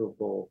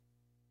favorable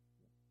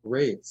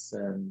rates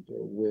and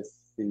with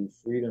the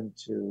freedom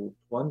to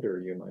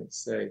plunder, you might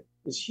say,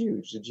 is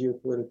huge. The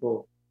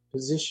geopolitical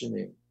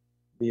positioning,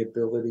 the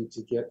ability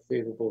to get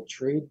favorable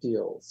trade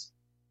deals,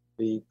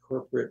 the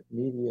corporate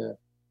media,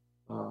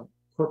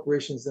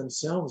 corporations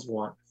themselves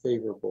want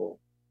favorable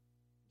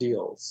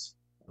deals.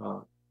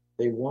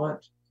 They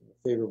want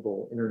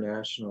favorable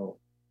international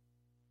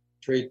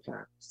trade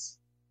pacts.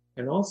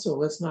 And also,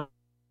 let's not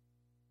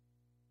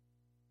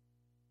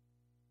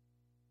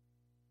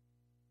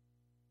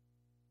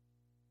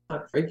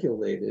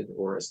regulated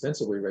or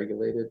ostensibly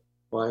regulated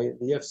by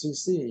the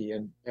FCC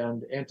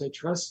and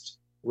antitrust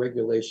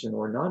regulation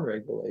or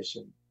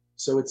non-regulation.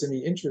 So it's in the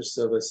interests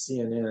of a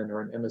CNN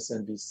or an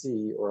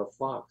MSNBC or a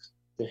Fox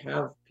to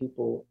have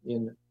people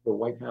in the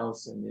White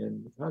House and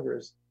in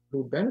Congress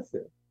who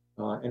benefit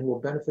and will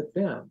benefit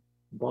them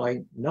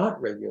by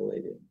not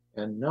regulating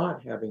and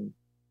not having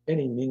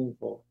any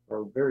meaningful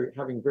or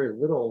having very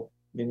little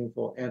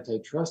meaningful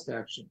antitrust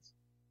actions.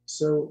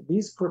 So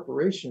these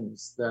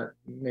corporations that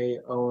may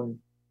own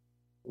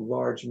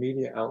large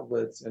media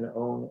outlets and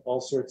own all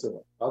sorts of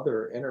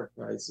other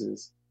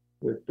enterprises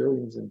with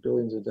billions and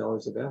billions of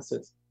dollars of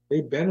assets,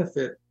 they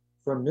benefit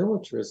from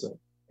militarism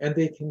and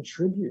they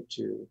contribute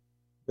to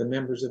the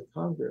members of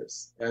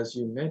Congress. As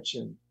you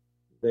mentioned,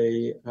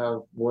 they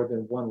have more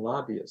than one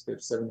lobbyist. They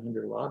have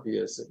 700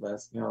 lobbyists at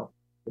last count.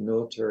 The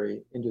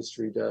military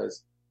industry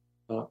does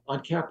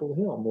on Capitol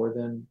Hill, more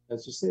than,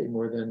 as you say,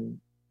 more than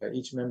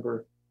each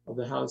member of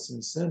the House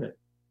and Senate.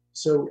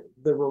 So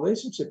the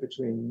relationship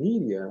between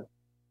media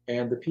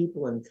and the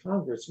people in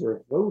Congress who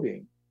are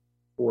voting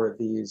for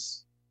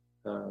these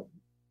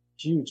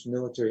huge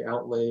military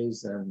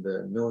outlays and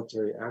the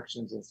military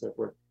actions and so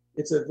forth,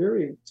 it's a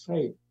very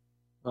tight,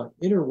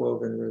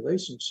 interwoven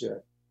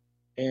relationship.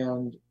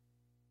 And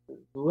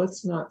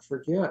let's not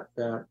forget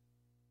that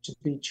to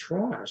be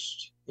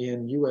trashed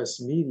in US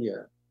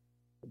media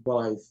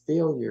by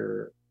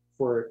failure,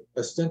 for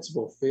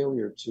ostensible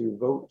failure to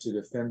vote to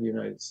defend the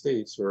United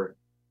States or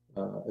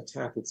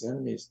attack its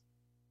enemies,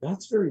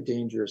 that's very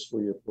dangerous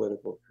for your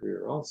political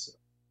career also.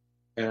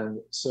 And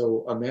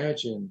so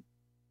imagine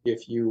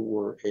if you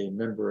were a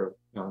member of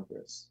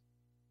Congress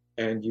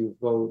and you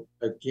vote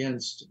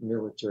against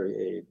military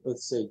aid.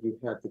 Let's say you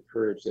had the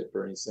courage that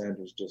Bernie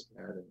Sanders just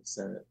had in the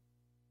Senate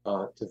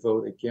to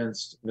vote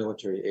against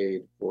military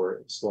aid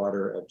for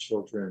slaughter of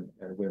children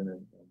and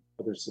women and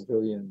other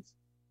civilians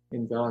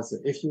in Gaza.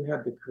 If you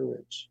had the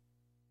courage,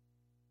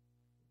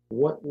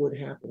 what would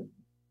happen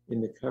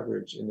in the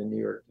coverage in the New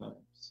York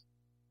Times.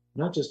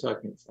 I'm not just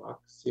talking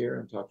Fox here,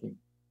 I'm talking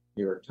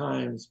New York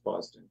Times,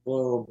 Boston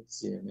Globe,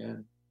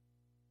 CNN.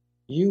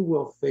 You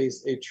will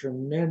face a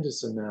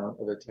tremendous amount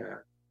of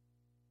attack,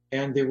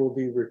 and there will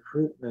be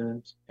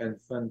recruitment and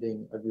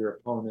funding of your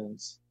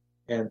opponents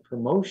and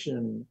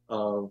promotion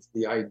of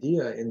the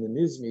idea in the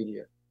news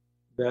media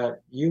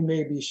that you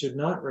maybe should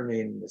not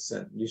remain in the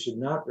Senate, you should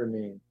not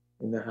remain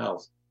in the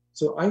House.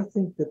 So I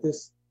think that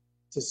this,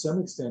 to some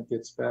extent,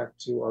 gets back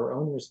to our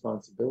own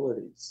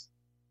responsibilities,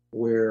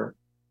 where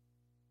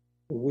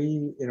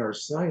we, in our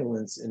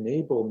silence,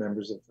 enable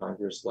members of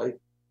Congress, like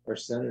our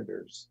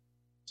senators,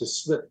 to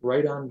slip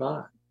right on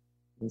by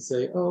and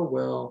say, oh,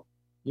 well,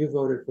 you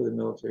voted for the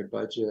military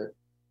budget,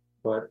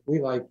 but we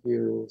like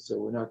you, so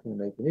we're not going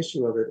to make an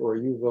issue of it, or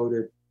you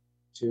voted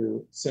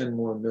to send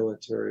more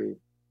military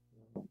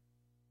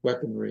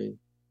weaponry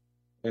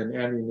and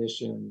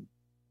ammunition,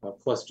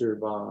 cluster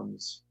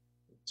bombs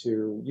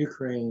to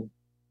Ukraine,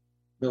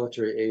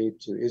 military aid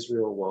to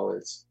Israel while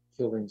it's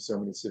killing so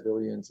many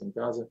civilians in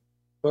Gaza.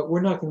 But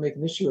we're not going to make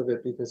an issue of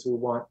it because we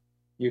want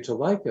you to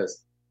like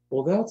us.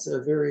 Well, that's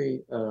a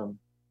very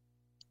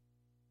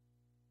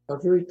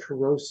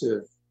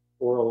corrosive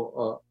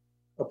oral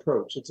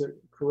approach. It's a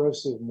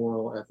corrosive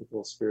moral,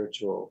 ethical,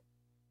 spiritual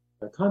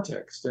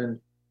context. And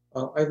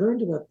I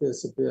learned about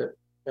this a bit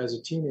as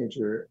a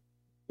teenager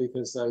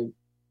because I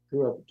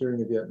grew up during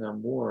the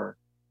Vietnam War,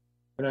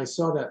 and I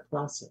saw that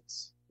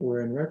process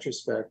where, in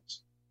retrospect,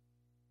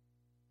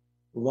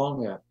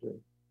 long after,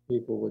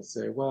 people would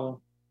say,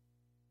 well,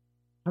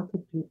 how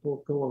could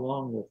people go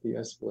along with the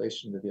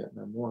escalation of the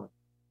Vietnam War?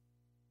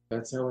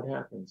 That's how it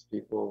happens.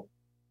 People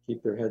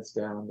keep their heads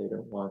down. They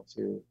don't want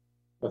to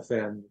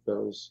offend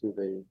those who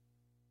they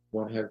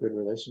want to have good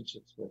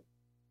relationships with.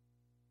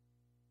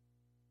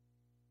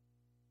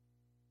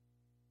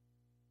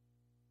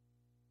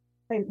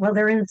 Right. Well,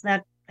 there is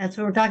that, as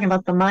we were talking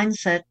about, the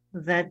mindset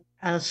that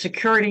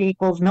security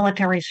equals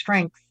military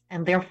strength,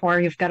 and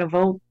therefore you've got to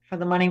vote for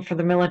the money for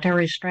the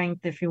military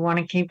strength if you want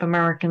to keep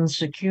Americans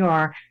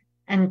secure.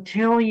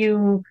 Until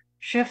you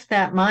shift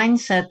that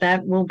mindset,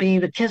 that will be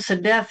the kiss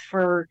of death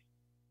for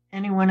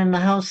anyone in the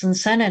House and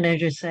Senate,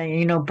 as you say.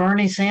 You know,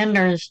 Bernie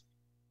Sanders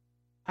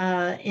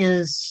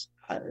is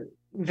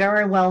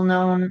very well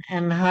known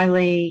and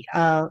highly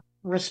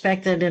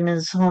respected in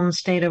his home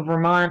state of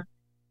Vermont.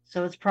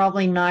 So it's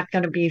probably not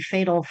going to be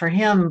fatal for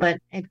him, but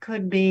it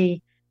could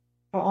be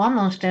for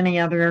almost any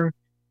other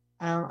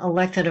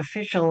elected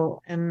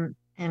official in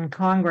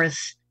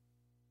Congress.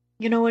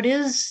 You know, it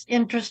is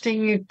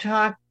interesting you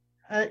talk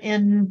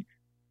in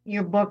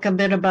your book a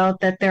bit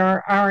about that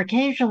there are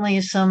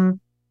occasionally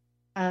some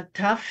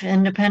tough,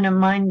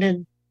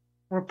 independent-minded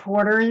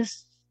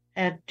reporters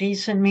at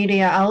decent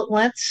media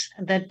outlets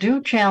that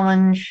do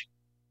challenge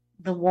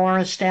the war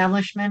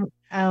establishment.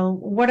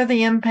 What are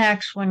the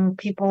impacts when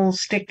people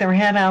stick their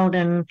head out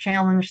and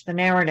challenge the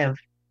narrative?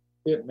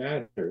 It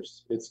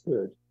matters. It's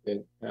good.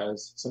 It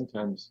has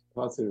sometimes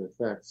positive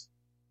effects.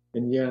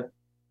 And yet,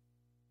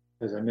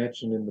 as I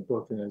mentioned in the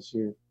book, and as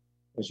you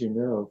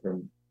know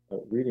from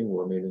reading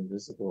War Made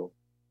Invisible,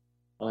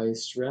 I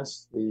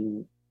stress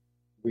the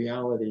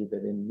reality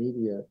that in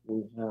media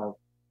we have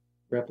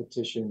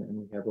repetition and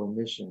we have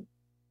omission.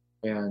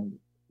 And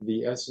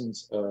the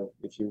essence of,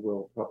 if you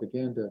will,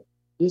 propaganda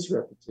is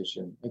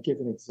repetition. I give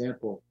an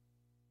example.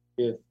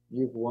 If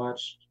you've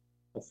watched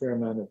a fair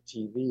amount of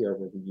TV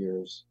over the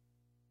years,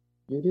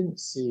 you didn't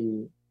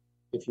see,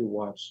 if you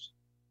watched,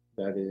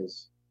 that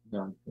is,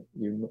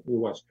 you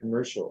watched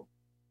commercial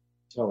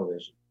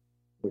television,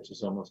 which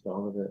is almost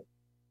all of it.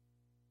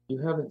 You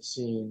haven't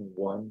seen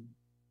one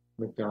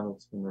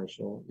McDonald's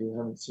commercial. You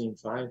haven't seen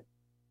 5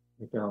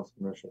 McDonald's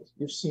commercials.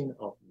 You've seen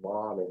a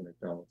lot of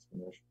McDonald's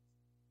commercials,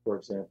 for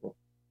example.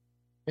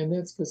 And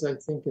that's because I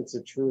think it's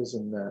a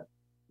truism that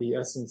the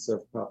essence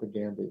of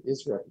propaganda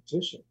is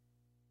repetition.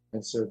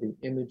 And so the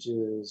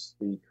images,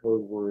 the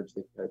code words,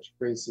 the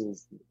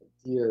catchphrases, the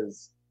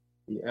ideas,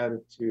 the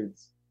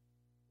attitudes,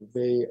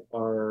 they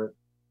are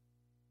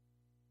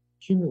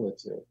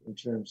cumulative in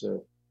terms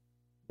of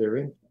their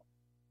impact.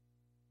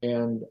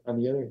 And on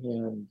the other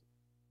hand,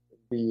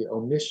 the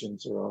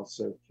omissions are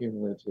also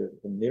cumulative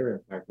in their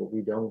impact, what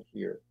we don't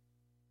hear.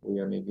 We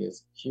are, maybe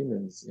as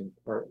humans, in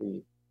part,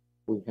 we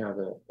have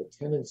a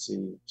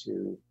tendency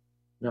to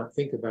not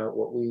think about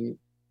what we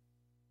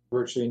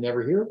virtually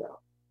never hear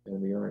about,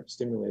 and we aren't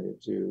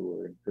stimulated to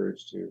or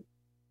encouraged to.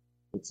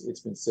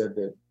 It's been said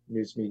that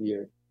news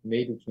media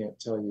maybe can't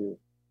tell you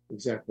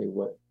exactly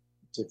what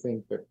to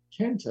think, but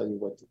can tell you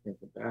what to think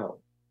about.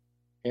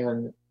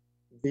 And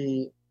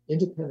the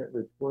independent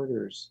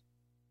reporters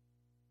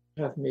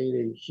have made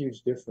a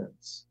huge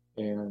difference.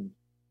 And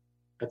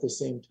at the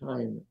same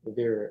time,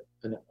 they're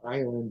an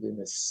island in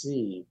a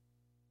sea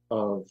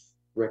of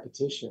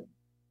repetition.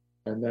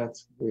 And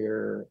that's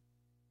where,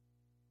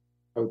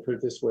 I would put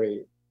it this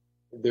way,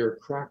 there are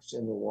cracks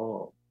in the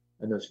wall,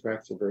 and those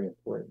cracks are very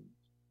important.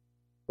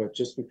 But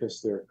just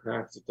because there are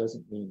cracks, it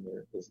doesn't mean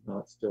there is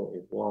not still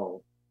a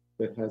wall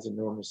that has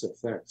enormous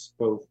effects,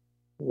 both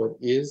what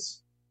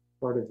is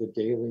part of the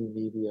daily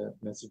media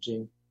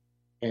messaging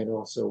and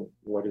also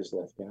what is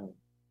left out.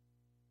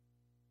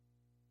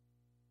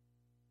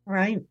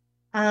 Right.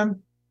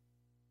 Um,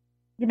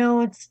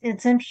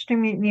 it's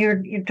interesting.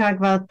 You talk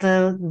about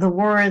the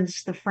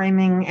words, the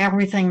framing,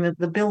 everything that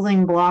the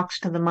building blocks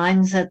to the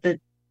mindset that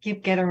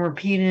keep getting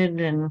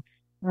repeated and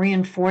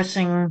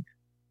reinforcing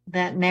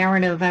that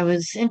narrative. I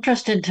was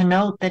interested to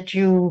note that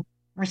you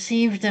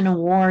received an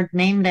award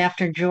named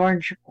after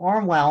George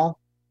Orwell,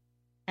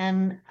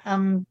 and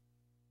I'm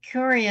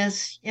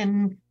curious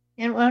in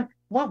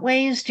what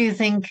ways do you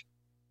think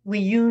we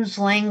use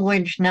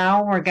language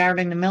now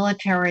regarding the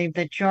military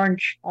that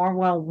George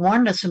Orwell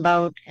warned us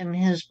about in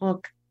his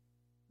book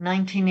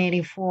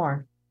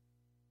 1984?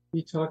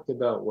 He talked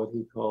about what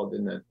he called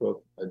in that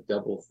book a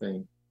double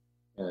think,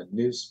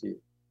 newspeak.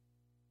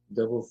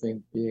 Double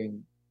think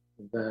being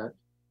that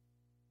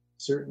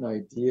certain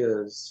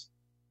ideas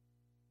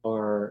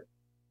are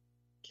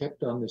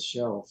kept on the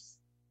shelf,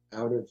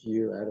 out of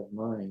view, out of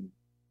mind,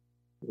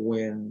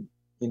 when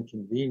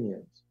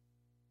inconvenient.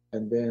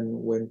 And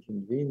then when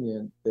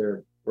convenient,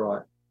 they're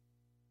brought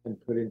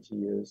and put into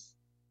use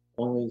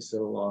only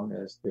so long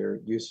as they're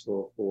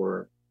useful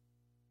for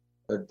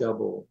a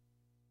double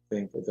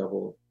think, a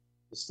double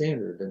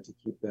standard, and to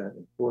keep that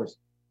enforced.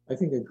 I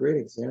think a great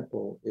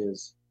example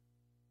is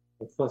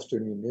the cluster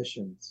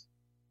munitions.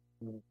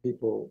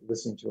 People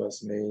listening to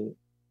us may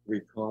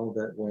recall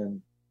that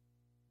when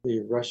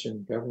the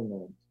Russian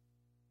government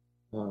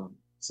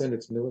sent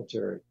its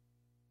military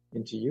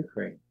into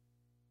Ukraine,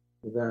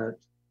 that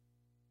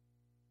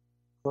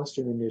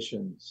cluster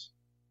munitions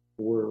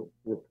were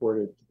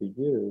reported to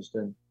be used,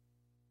 and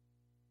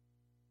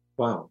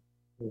wow,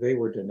 they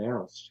were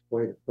denounced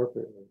quite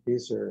appropriately.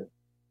 These are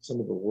some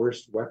of the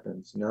worst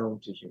weapons known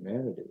to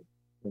humanity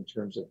in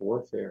terms of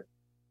warfare.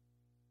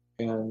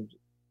 And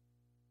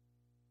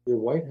the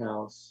White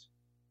House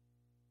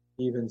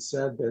even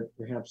said that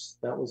perhaps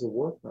that was a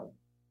war crime,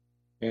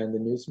 and the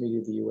news media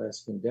of the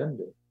US condemned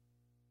it.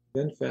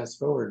 Then fast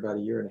forward about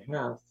a year and a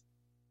half,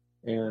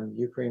 and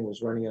Ukraine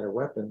was running out of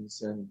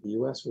weapons, and the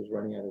US was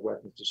running out of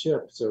weapons to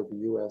ship, so the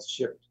US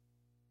shipped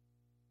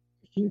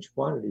a huge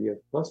quantity of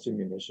cluster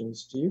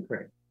munitions to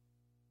Ukraine.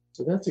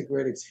 So that's a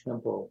great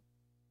example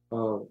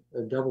of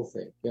a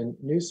doublethink. And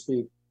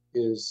newspeak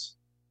is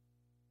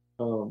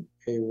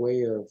a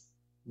way of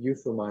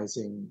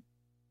euphemizing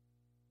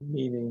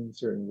meaning,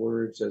 certain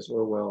words, as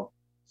Orwell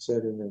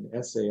said in an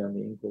essay on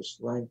the English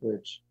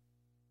language.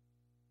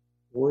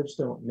 Words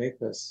don't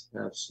make us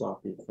have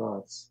sloppy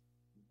thoughts,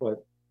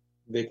 but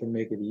they can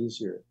make it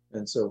easier.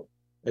 And so,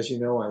 as you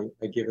know,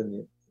 I give in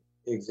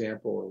the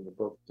example in the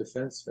book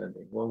defense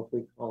spending. Well, if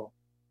we call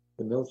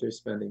the military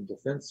spending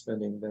defense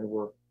spending, then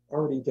we're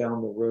already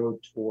down the road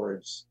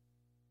towards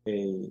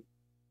a,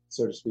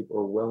 so to speak,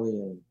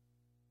 Orwellian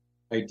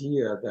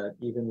idea that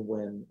even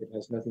when it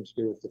has nothing to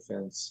do with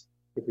defense,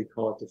 if we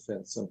call it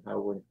defense, somehow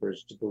we're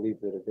encouraged to believe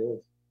that it is.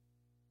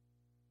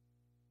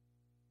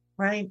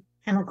 Right.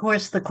 And of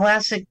course, the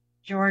classic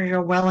George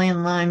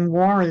Orwellian line,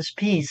 war is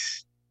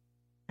peace.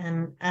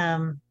 And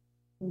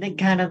the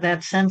kind of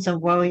that sense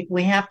of, well,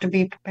 we have to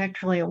be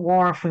perpetually at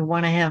war if we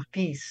want to have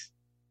peace.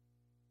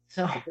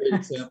 So, a great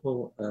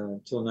example,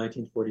 until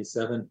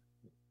 1947,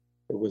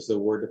 it was the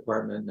War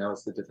Department, now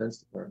it's the Defense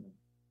Department.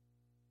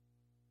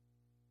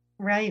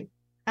 right.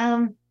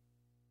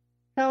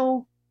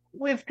 So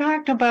we've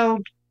talked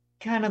about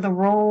kind of the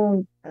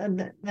role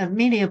that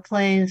media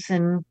plays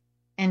in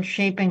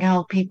shaping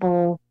how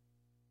people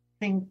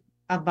think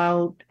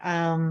about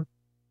the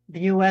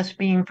U.S.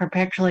 being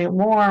perpetually at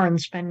war and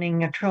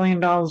spending $1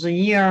 trillion a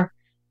year.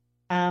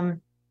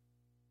 Um,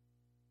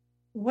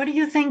 what do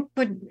you think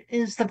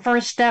is the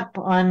first step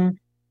on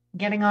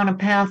getting on a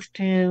path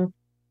to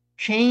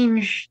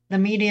change the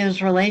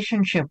media's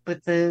relationship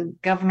with the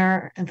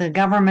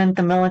government,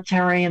 the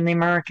military, and the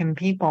American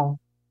people?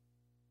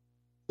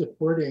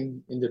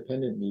 Supporting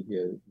independent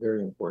media is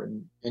very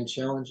important, and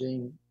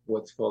challenging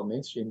what's called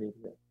mainstream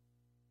media.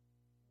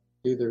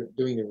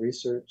 Doing the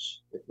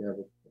research, if you have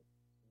a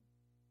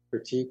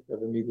critique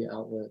of a media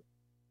outlet,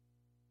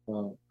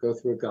 go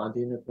through a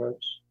Gandhian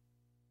approach,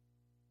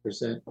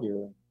 present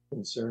your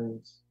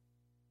concerns,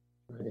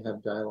 try to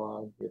have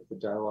dialogue. If the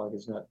dialogue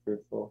is not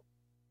fruitful,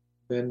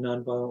 then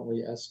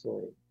nonviolently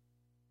escalate,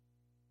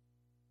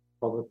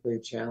 publicly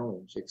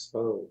challenge,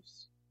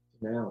 expose,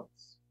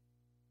 denounce,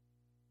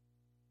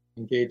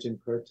 engage in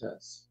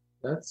protests.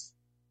 That's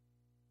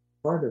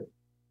part of,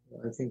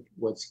 I think,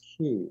 what's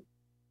key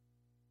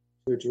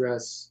to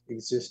address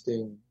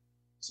existing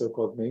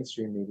so-called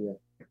mainstream media,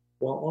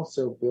 while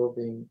also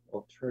building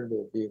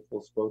alternative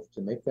vehicles both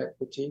to make that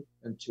critique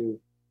and to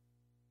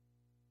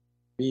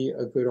be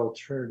a good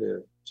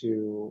alternative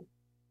to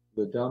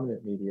the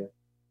dominant media.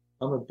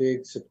 I'm a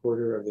big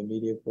supporter of the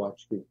media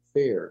watch group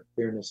FAIR,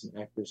 Fairness and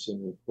Accuracy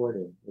in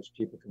Reporting, which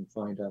people can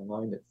find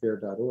online at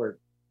fair.org.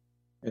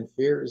 And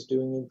FAIR is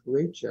doing a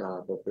great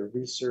job of the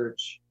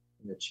research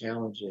and the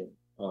challenging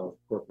of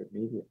corporate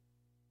media.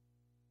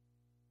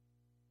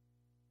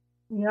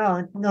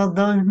 Yeah, no,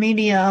 those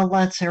media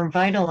outlets are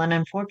vital, and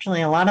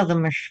unfortunately, a lot of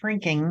them are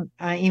shrinking.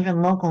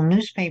 Even local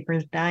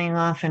newspapers dying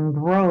off in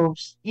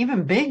droves,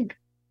 even big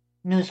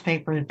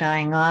newspapers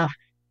dying off.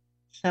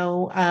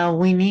 So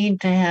we need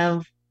to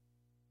have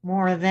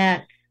more of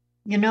that.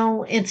 You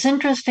know, it's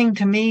interesting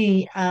to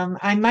me.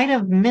 I might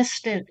have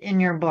missed it in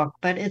your book,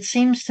 but it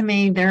seems to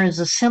me there is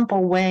a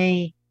simple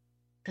way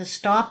to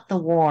stop the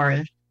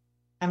war.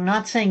 I'm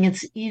not saying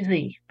it's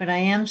easy, but I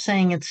am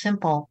saying it's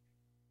simple.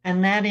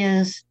 And that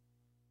is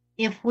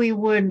if we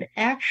would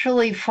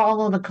actually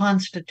follow the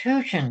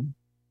Constitution,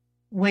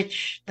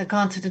 which the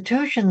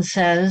Constitution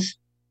says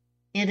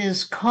it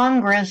is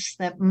Congress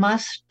that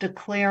must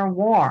declare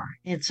war.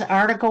 It's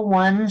Article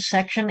 1,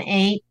 Section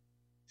 8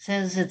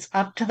 says it's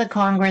up to the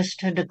Congress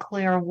to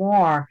declare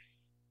war.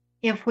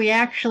 If we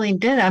actually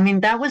did, I mean,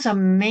 that was a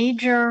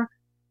major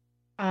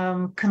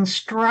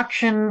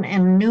construction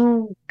and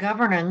new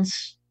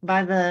governance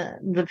by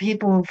the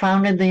people who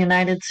founded the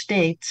United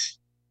States,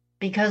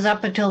 because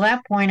up until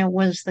that point, it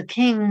was the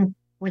king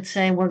would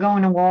say, "We're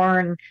going to war,"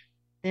 and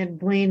he'd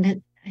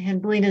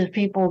bleed his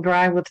people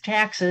dry with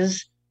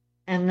taxes,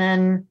 and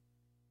then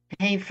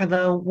pay for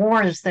the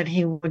wars that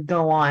he would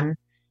go on.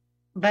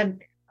 But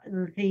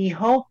the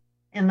hope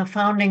in the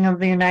founding of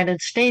the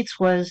United States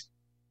was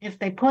if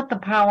they put the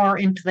power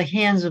into the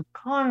hands of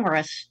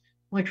Congress,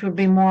 which would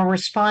be more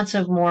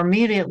responsive more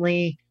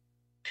immediately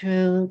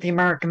to the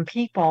American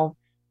people,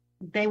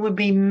 they would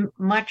be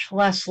much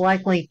less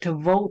likely to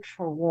vote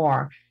for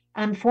war.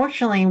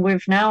 Unfortunately,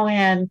 we've now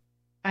had,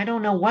 I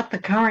don't know what the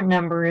current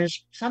number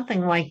is,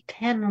 something like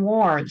 10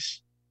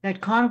 wars that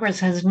Congress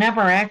has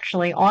never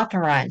actually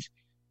authorized.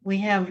 We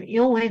have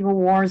illegal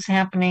wars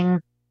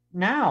happening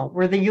now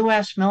where the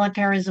U.S.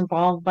 military is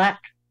involved, but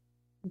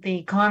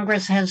the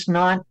Congress has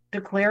not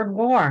declared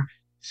war.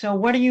 So,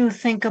 what do you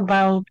think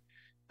about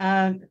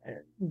uh,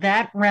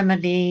 that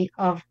remedy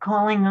of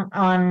calling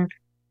on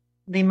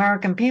the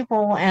American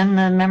people and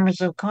the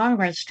members of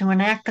Congress to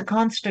enact the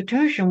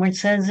Constitution, which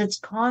says it's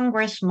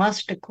Congress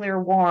must declare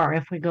war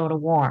if we go to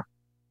war?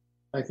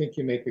 I think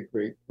you make a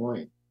great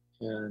point,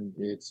 and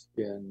it's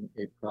been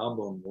a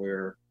problem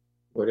where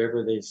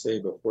whatever they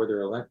say before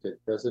they're elected,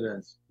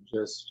 presidents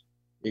just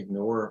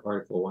ignore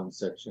Article 1,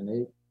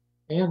 Section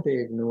 8, and they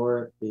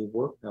ignore the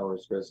War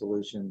Powers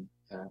Resolution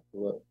Act,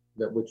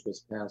 that which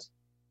was passed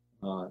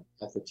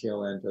at the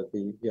tail end of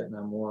the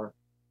Vietnam War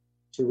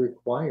to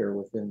require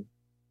within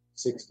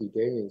 60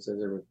 days, as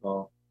I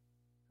recall,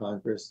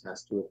 Congress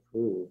has to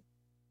approve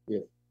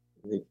if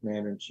the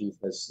commander in chief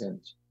has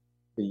sent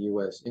the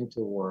U.S. into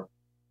war.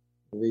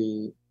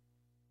 The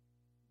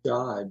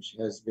dodge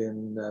has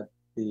been that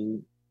the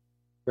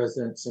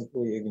president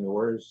simply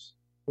ignores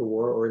the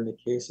war, or in the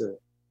case of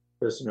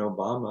President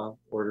Obama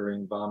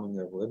ordering bombing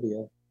of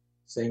Libya,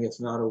 saying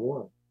it's not a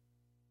war.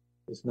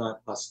 It's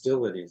not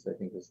hostilities, I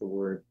think is the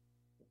word,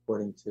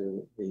 according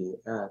to the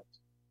act,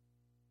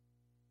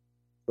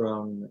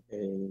 from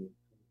a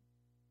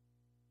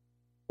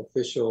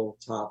official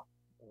top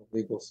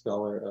legal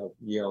scholar of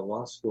Yale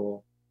Law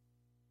School.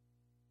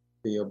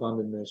 The Obama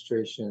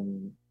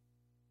administration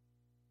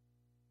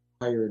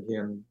hired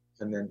him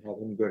and then had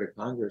him go to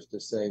Congress to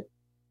say,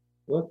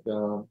 look,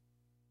 the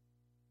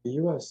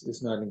U.S.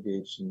 is not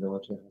engaged in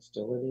military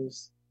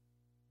hostilities.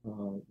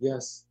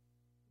 Yes,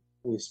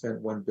 we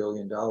spent $1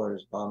 billion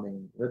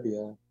bombing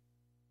Libya.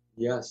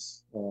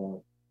 Yes,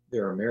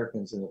 there are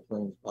Americans in the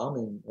planes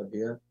bombing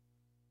Libya,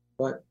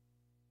 but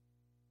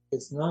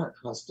it's not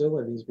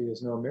hostilities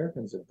because no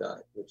Americans have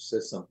died, which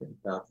says something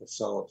about the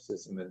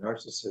solipsism and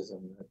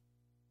narcissism that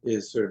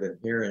is sort of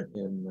inherent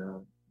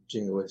in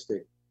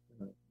jingoistic,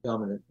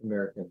 dominant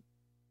American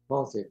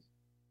politics.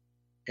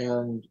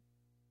 And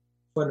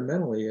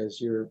fundamentally, as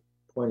you're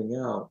pointing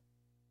out,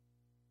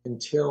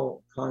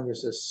 until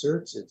Congress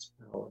asserts its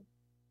power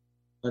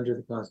under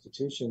the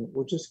Constitution,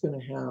 we're just going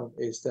to have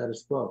a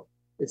status quo.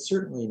 It's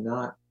certainly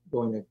not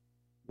going to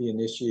be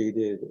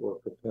initiated or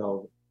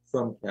propelled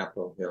from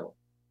Capitol Hill.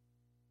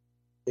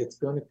 It's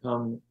going to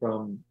come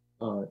from,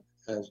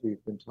 as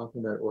we've been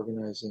talking about,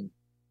 organizing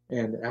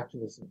and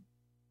activism.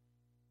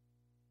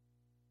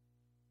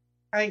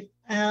 Right.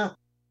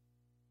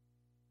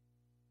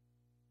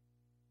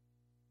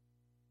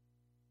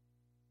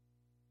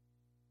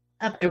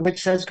 Up to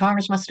which says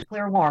Congress must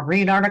declare war.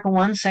 Read Article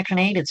 1, Section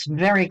 8. It's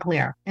very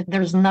clear.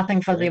 There's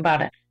nothing fuzzy Right?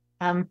 about it.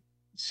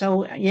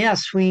 So,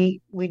 yes,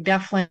 we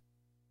definitely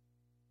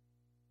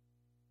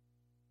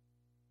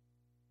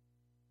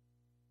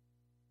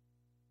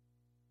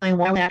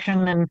want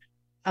action, and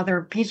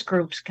other peace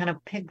groups kind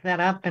of pick that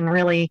up and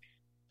really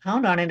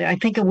pound on it. I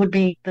think it would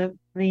be the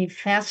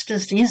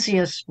fastest,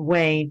 easiest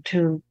way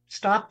to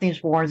stop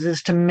these wars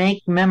is to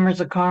make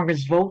members of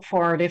Congress vote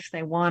for it if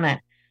they want it.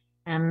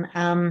 And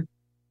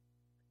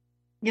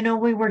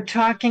we were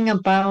talking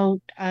about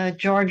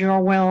George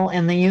Orwell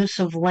and the use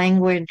of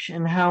language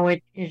and how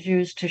it is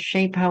used to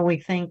shape how we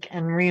think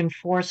and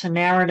reinforce a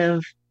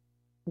narrative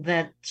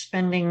that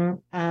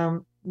spending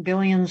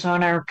billions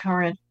on our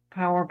current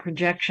power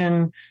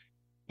projection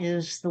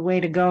is the way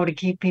to go to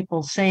keep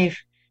people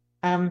safe.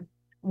 Um,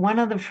 one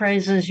of the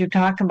phrases you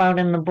talk about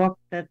in the book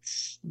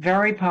that's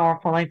very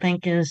powerful, I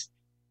think, is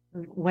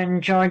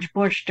when George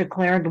Bush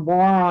declared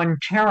war on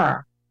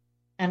terror.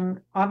 And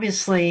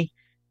obviously,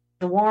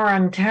 the war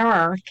on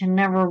terror can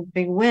never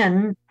be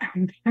won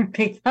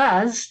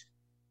because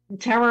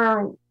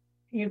terror,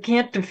 you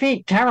can't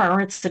defeat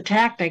terror. It's the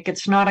tactic.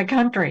 It's not a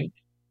country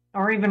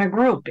or even a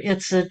group.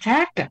 It's a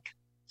tactic.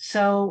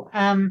 So,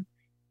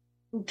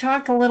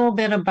 talk a little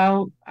bit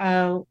about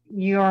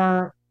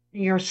your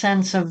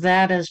sense of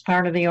that as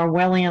part of the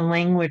Orwellian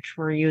language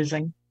we're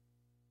using.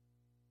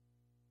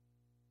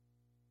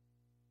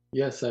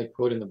 Yes, I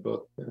quote in the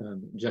book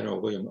General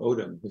William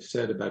Odom, who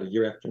said about a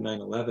year after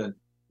 9/11,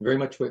 very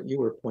much what you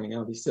were pointing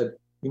out. He said,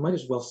 you might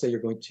as well say you're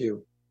going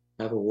to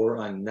have a war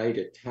on night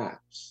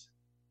attacks.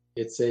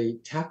 It's a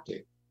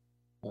tactic.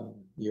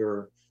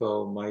 Your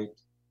foe might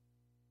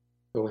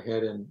go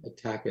ahead and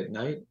attack at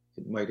night.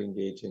 It might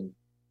engage in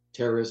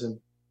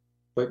terrorism,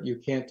 but you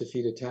can't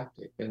defeat a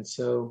tactic. And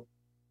so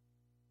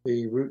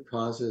the root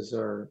causes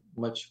are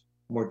much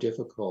more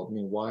difficult. I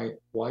mean,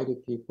 why do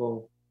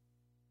people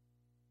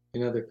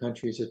in other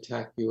countries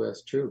attack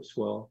U.S. troops?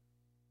 Well,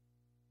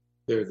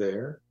 they're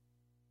there.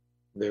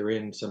 They're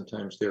in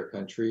sometimes their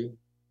country,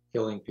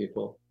 killing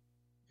people.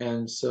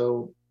 And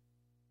so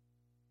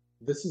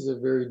this is a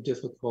very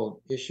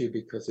difficult issue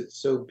because it's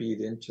so beat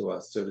into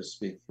us, so to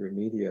speak, through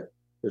media.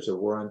 There's a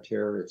war on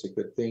terror. It's a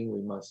good thing.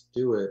 We must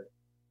do it.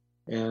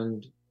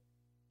 And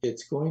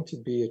it's going to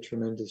be a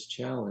tremendous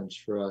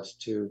challenge for us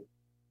to,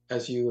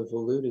 as you have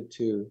alluded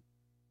to,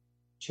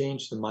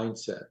 change the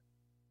mindset.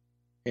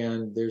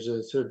 And there's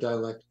a sort of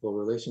dialectical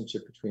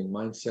relationship between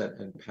mindset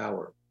and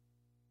power.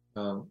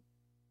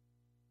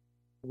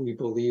 We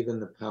believe in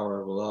the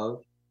power of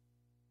love.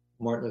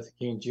 Martin Luther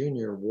King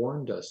Jr.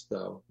 warned us,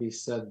 though. He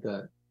said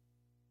that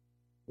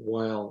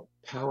while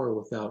power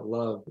without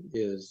love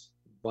is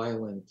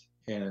violent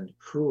and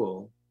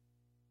cruel,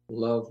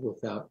 love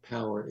without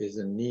power is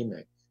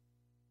anemic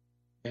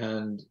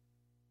and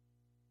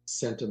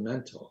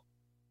sentimental.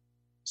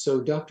 So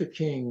Dr.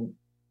 King,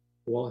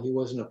 while he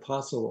was an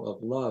apostle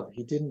of love,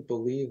 he didn't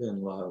believe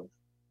in love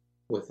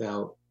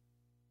without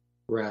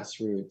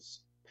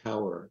grassroots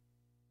power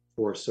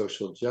for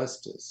social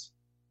justice.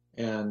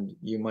 And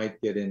you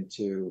might get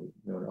into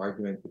an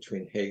argument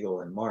between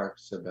Hegel and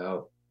Marx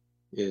about,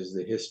 is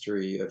the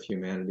history of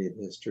humanity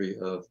the history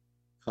of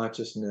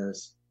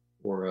consciousness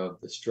or of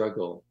the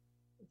struggle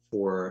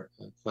for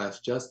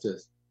class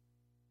justice?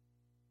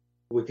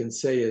 We can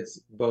say it's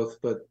both,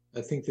 but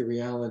I think the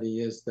reality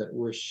is that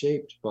we're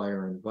shaped by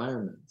our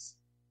environments,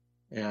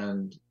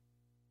 and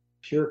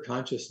pure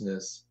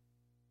consciousness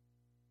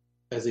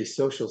as a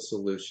social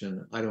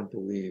solution, I don't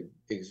believe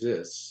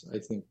exists. I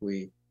think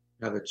we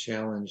have a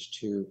challenge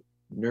to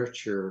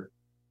nurture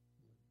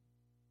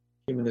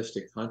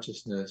humanistic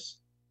consciousness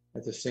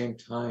at the same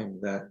time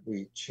that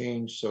we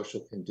change social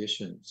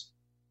conditions.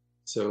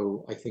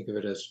 So I think of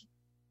it as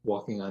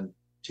walking on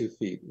 2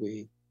 feet.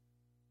 We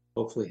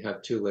hopefully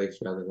have 2 legs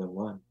rather than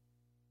one.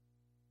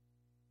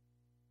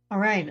 All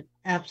right,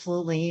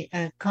 absolutely.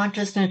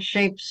 Consciousness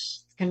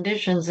shapes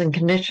conditions and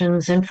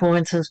conditions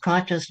influences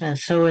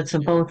consciousness. So it's a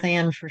Yeah, both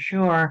and for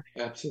sure.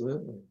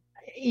 absolutely.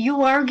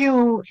 You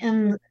argue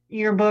in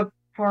your book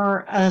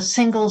for a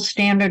single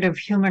standard of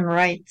human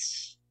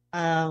rights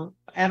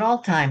at all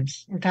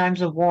times, in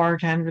times of war,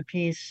 times of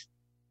peace,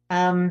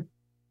 um,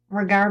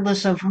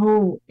 regardless of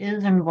who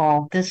is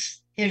involved.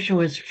 This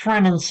issue is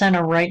front and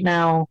center right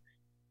now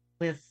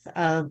with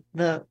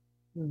the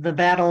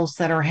battles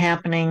that are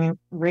happening,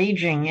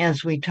 raging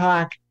as we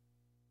talk.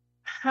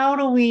 How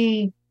do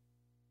we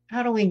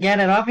how do we get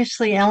it?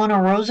 Obviously,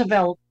 Eleanor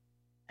Roosevelt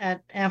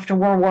after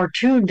World War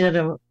II did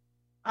an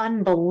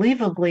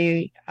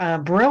unbelievably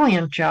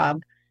brilliant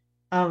job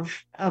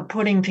of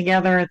putting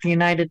together at the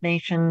United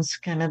Nations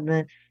kind of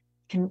the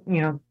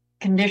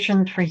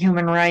conditions for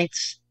human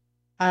rights,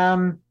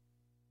 um,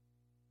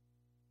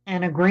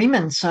 and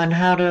agreements on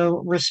how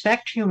to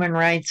respect human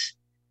rights.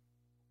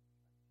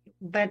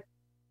 But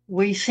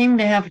we seem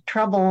to have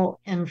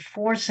trouble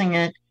enforcing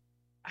it.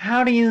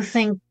 How do you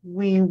think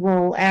we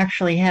will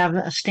actually have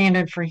a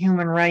standard for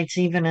human rights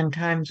even in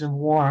times of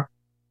war?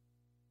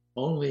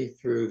 Only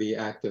through the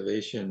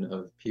activation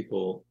of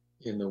people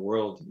in the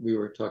world. We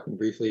were talking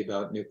briefly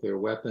about nuclear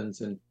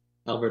weapons, and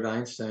Albert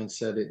Einstein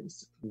said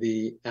it's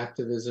the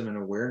activism and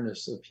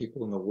awareness of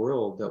people in the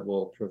world that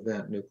will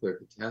prevent nuclear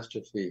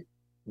catastrophe.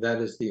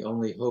 That is the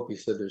only hope. He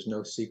said there's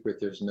no secret,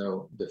 there's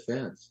no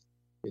defense.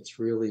 It's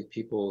really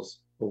people's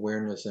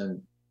awareness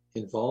and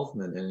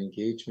involvement and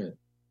engagement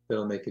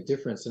that'll make a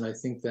difference. And I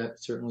think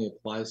that certainly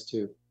applies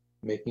to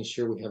making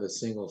sure we have a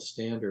single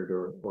standard,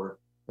 or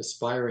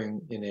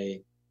aspiring in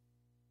a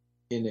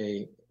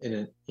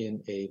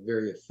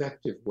very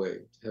effective way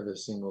to have a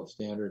single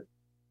standard.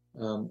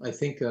 I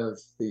think of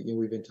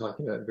we've been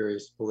talking about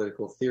various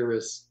political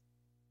theorists.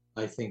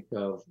 I think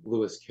of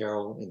Lewis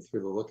Carroll in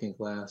Through the Looking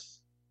Glass.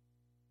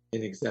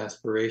 In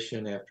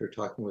Exasperation, after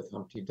talking with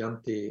Humpty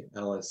Dumpty,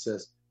 Alice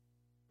says,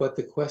 but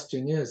the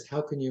question is,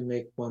 how can you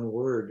make one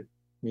word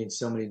mean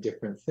so many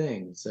different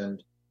things?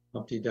 And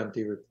Humpty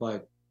Dumpty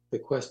replied, "The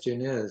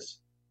question is,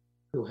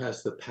 who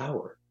has the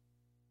power?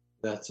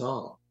 That's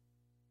all."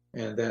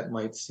 And that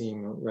might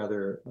seem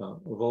rather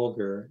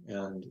vulgar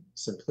and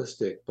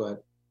simplistic,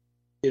 but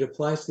it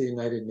applies to the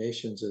United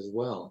Nations as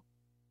well.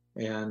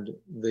 And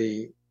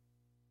the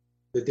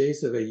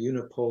days of a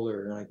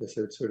unipolar, and I guess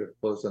I would sort of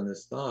close on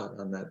this thought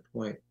on that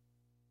point,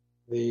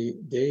 the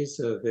days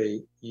of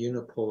a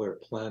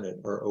unipolar planet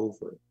are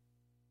over.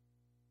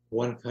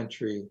 One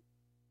country,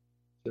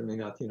 certainly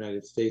not the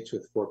United States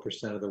with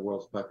 4% of the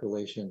world's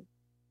population,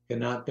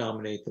 cannot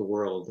dominate the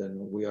world,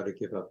 and we ought to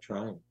give up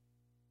trying.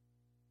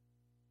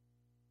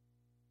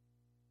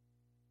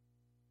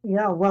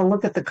 Yeah, well,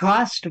 look at the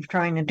cost of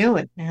trying to do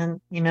it,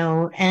 and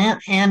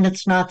and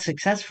it's not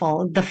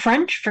successful. The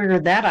French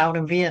figured that out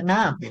in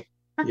Vietnam.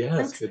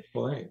 Yes, good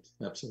point.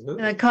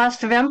 Absolutely. The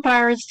cost of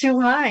empire is too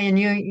high, and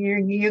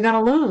you're going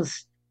to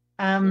lose.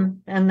 Yeah.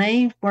 And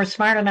they were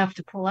smart enough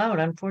to pull out.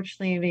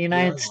 Unfortunately, the Yeah.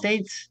 United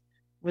States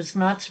was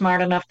not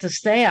smart enough to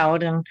stay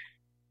out, and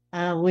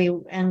we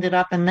ended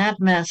up in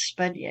that mess.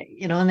 But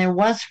and there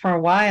was for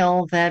a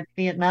while that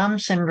Vietnam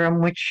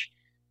syndrome, which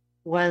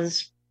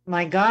was,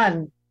 my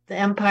God, the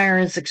empire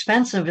is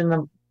expensive, and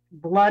the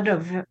blood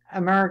of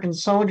American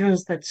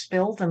soldiers that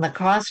spilled, and the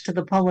cost to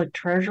the public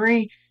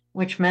treasury,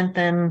 which meant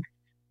then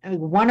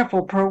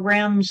wonderful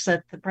programs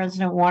that the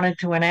president wanted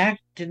to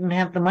enact didn't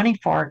have the money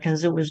for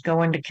because it was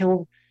going to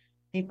kill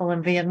people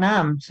in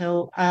Vietnam.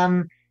 So,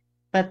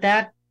 but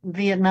that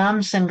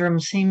Vietnam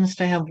syndrome seems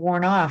to have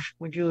worn off.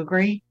 Would you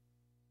agree?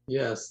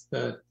 Yes,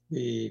 that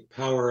the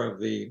power of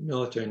the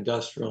military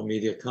industrial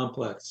media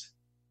complex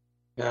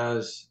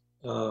has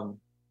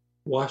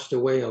washed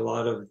away a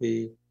lot of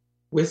the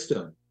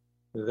wisdom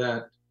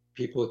that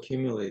people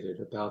accumulated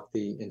about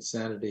the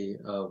insanity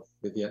of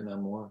the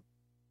Vietnam War.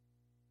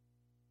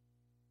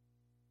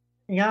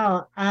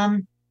 Yeah.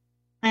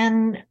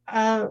 And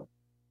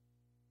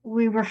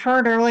we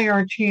referred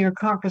earlier to your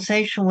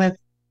conversation with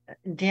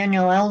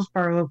Daniel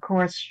Ellsberg, who, of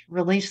course,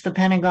 released the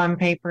Pentagon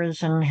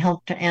Papers and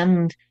helped to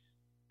end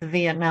the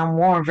Vietnam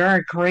War,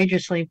 very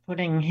courageously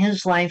putting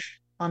his life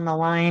on the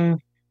line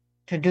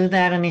to do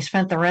that. And he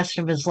spent the rest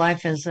of his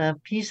life as a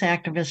peace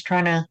activist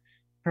trying to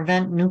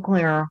prevent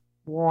nuclear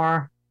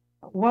war.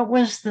 What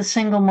was the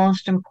single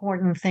most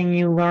important thing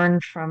you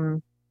learned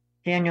from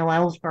Daniel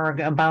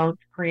Ellsberg about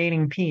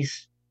creating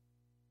peace?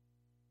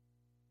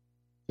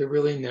 To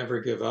really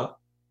never give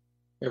up.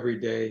 Every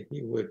day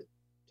he would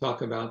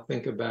talk about,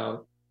 think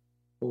about,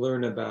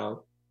 learn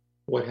about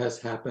what has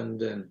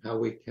happened and how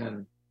we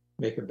can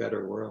make a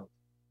better world.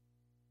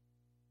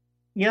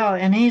 Yeah,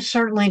 and he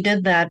certainly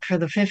did that for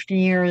the 50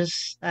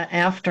 years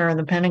after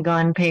the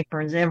Pentagon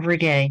Papers every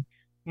day.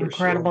 For sure.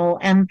 Incredible.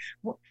 And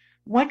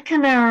what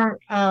can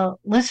our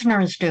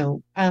listeners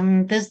do?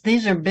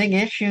 These are big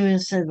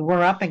issues that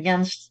we're up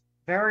against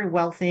very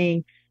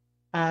wealthy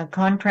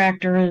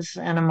contractors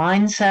and a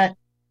mindset.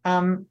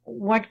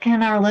 What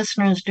can our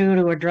listeners do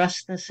to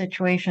address the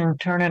situation and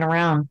turn it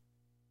around?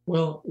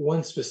 Well,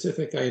 one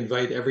specific, I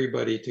invite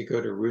everybody to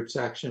go to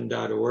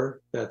rootsaction.org.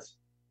 That's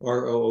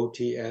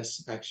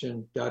ROOTS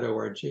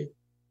action.org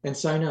and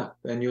sign up,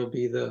 and you'll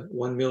be the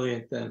 1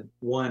 millionth and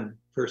one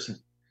person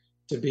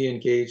to be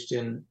engaged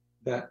in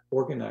that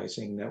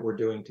organizing that we're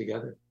doing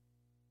together.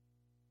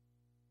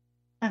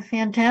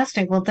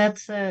 Fantastic. Well,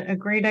 that's a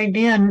great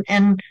idea.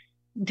 And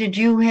did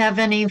you have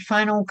any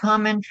final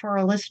comment for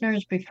our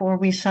listeners before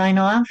we sign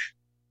off?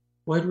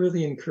 Well, I'd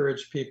really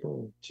encourage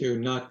people to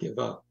not give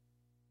up.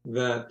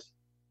 That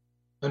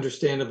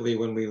understandably,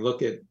 when we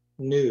look at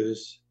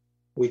news,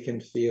 we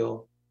can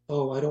feel,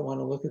 oh, I don't want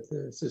to look at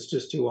this. It's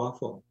just too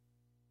awful.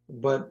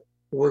 But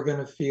we're going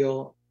to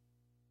feel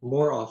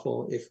more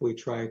awful if we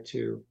try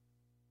to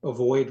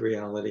avoid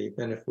reality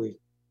than if we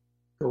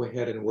go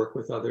ahead and work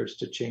with others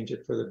to change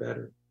it for the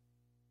better.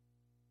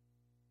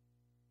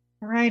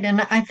 Right.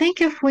 And I think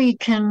if we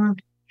can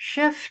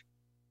shift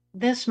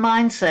this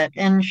mindset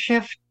and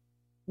shift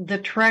the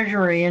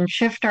treasury and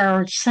shift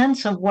our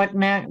sense of what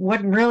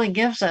really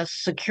gives us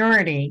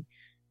security,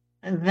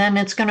 then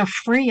it's going to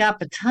free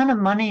up a ton of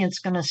money. It's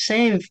going to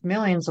save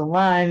millions of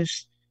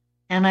lives,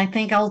 and I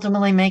think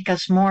ultimately make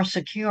us more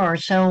secure.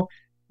 So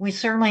we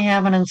certainly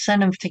have an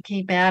incentive to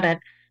keep at it.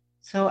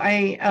 So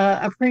I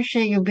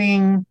appreciate you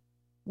being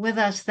with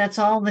us. That's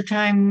all the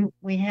time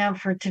we have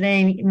for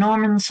today.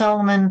 Norman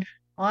Solomon,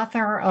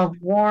 author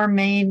of War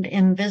Made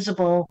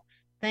Invisible.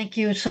 Thank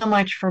you so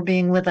much for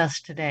being with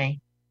us today.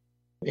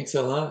 Thanks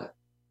a lot.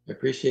 I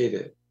appreciate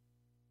it.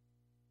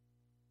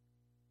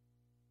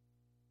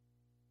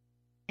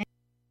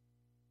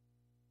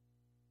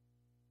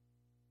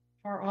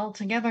 For All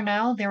Together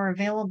Now, they're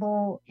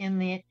available in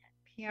the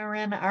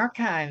PRN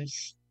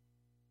archives.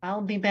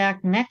 I'll be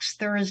back next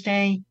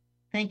Thursday.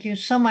 Thank you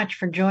so much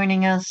for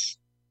joining us.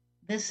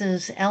 This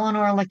is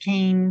Eleanor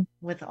LeCain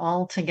with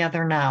All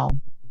Together Now.